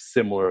a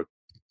similar,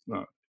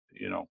 that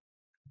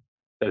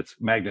it's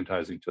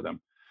magnetizing to them.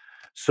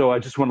 So I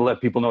just want to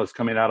let people know it's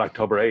coming out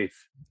October 8th.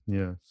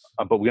 Yes.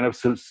 But we're going to have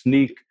some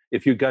sneak.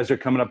 If you guys are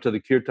coming up to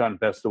the Kirtan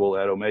Festival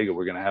at Omega,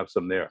 we're going to have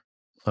some there.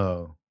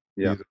 Oh,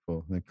 yeah.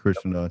 Beautiful. And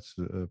Krishna Das,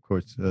 of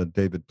course,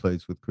 David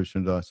plays with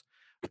Krishna Das.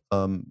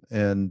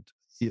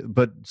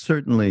 But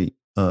certainly,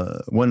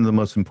 one of the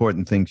most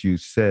important things you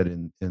said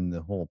in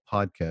the whole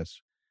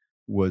podcast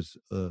was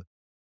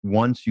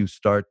once you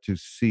start to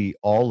see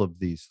all of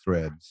these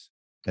threads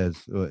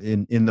as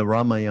in the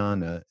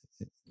Ramayana,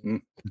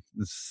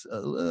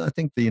 I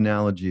think the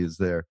analogy is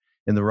there.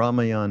 In the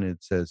Ramayana,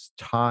 it says,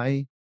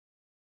 tie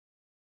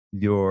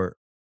your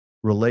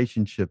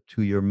relationship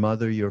to your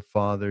mother, your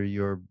father,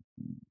 your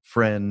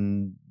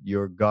friend,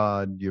 your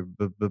God,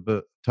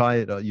 tie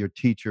it, your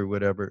teacher,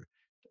 whatever,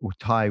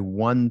 tie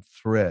one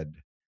thread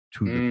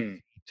to the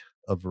feet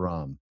of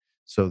Ram,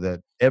 so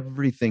that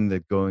everything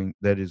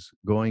that is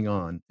going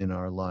on in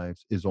our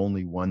lives is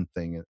only one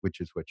thing,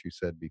 which is what you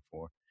said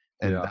before.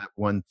 And that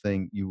one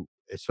thing,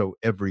 so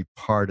every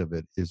part of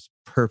it is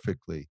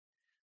perfectly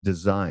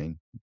designed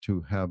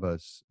to have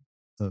us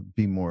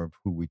be more of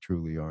who we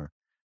truly are.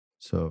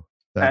 So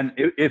and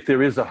if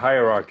there is a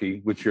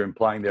hierarchy, which you're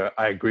implying there,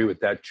 I agree with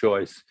that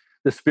choice.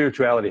 The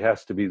spirituality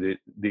has to be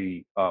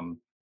the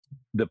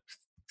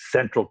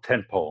central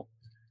tentpole.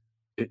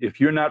 If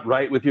you're not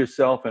right with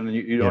yourself and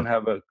you don't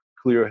have a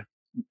clear,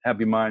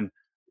 happy mind,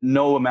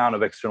 no amount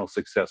of external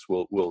success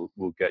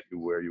will get you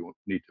where you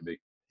need to be.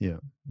 Yeah,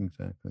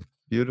 exactly.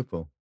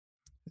 Beautiful.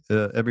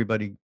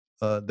 Everybody,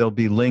 there'll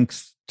be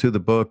links to the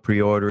book,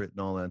 pre-order it and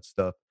all that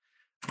stuff,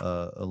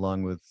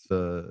 along with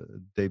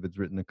David's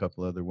written a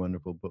couple other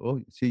wonderful books.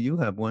 Oh, see, you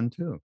have one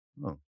too.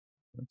 Oh,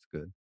 that's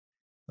good.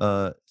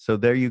 So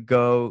there you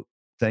go.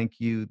 Thank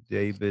you,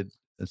 David,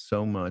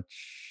 so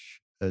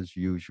much as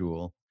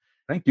usual.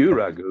 Thank you,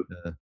 Raghu.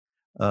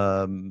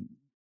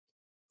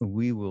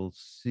 We will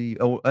see.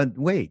 Oh, and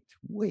wait.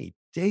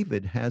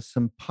 David has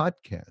some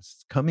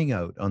podcasts coming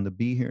out on the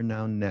Be Here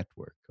Now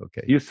network.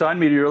 Okay. You signed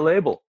me to your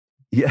label.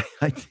 Yeah,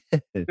 I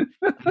did.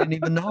 I didn't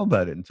even know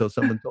about it until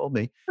someone told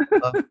me.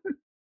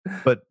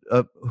 But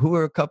who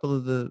are a couple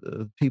of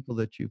the people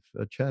that you've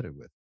chatted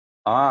with?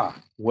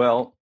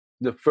 Well,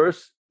 the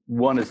first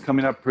one is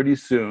coming up pretty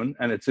soon,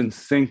 and it's in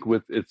sync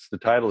with the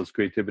title is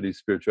Creativity,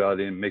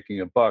 Spirituality, and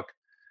Making a Buck.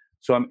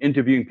 So I'm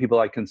interviewing people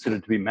I consider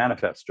to be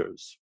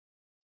manifestors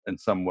in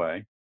some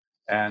way,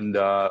 and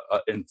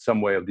in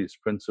some way of these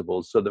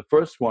principles. So the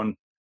first one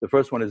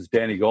is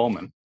Danny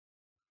Goleman,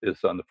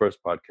 is on the first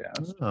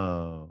podcast,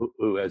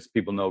 who, as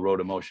people know,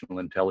 wrote Emotional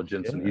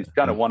Intelligence, and he's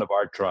kind of one of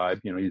our tribe.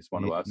 He's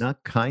one of us.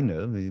 Not kind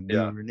of. We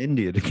were in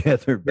India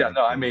together.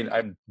 I mean,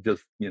 I'm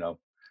just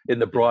in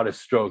the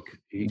broadest stroke.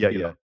 He's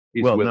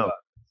with us.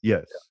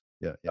 Yes.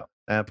 Yeah.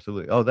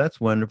 Absolutely. Oh, that's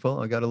wonderful.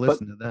 I got to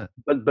listen to that.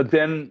 But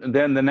then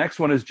the next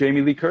one is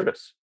Jamie Lee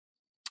Curtis.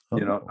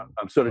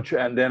 I'm sort of,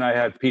 and then I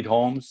have Pete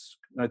Holmes,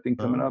 I think,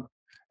 coming up,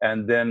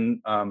 and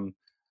then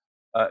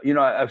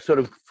I've sort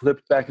of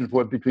flipped back and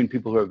forth between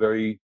people who are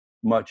very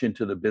much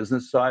into the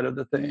business side of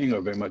the thing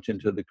or very much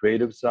into the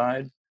creative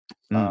side.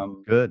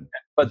 Good.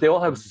 But they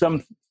all have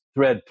some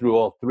thread through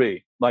all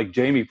three. Like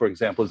Jamie, for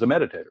example, is a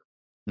meditator.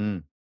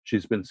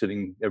 She's been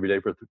sitting every day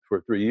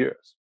for 3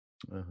 years.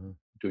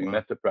 Doing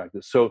metta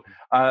practice. So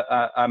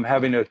I'm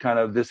having a kind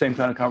of the same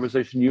kind of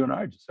conversation you and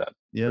I just had.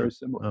 Yeah. Very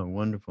similar. Oh,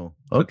 wonderful.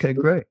 Okay,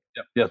 great.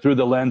 Yeah, through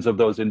the lens of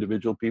those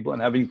individual people,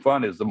 and having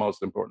fun is the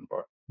most important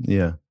part.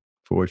 Yeah,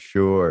 for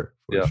sure.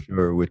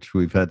 Sure, which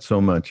we've had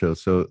so much of.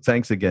 So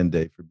thanks again,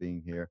 Dave, for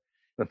being here.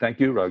 Thank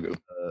you, Raghu.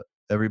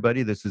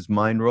 Everybody, this is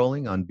Mind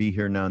Rolling on Be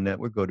Here Now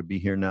Network. Go to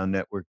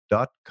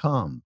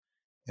BeHereNowNetwork.com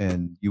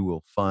and you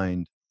will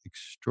find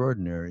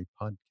extraordinary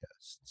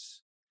podcasts.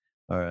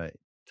 All right.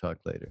 Talk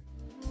later.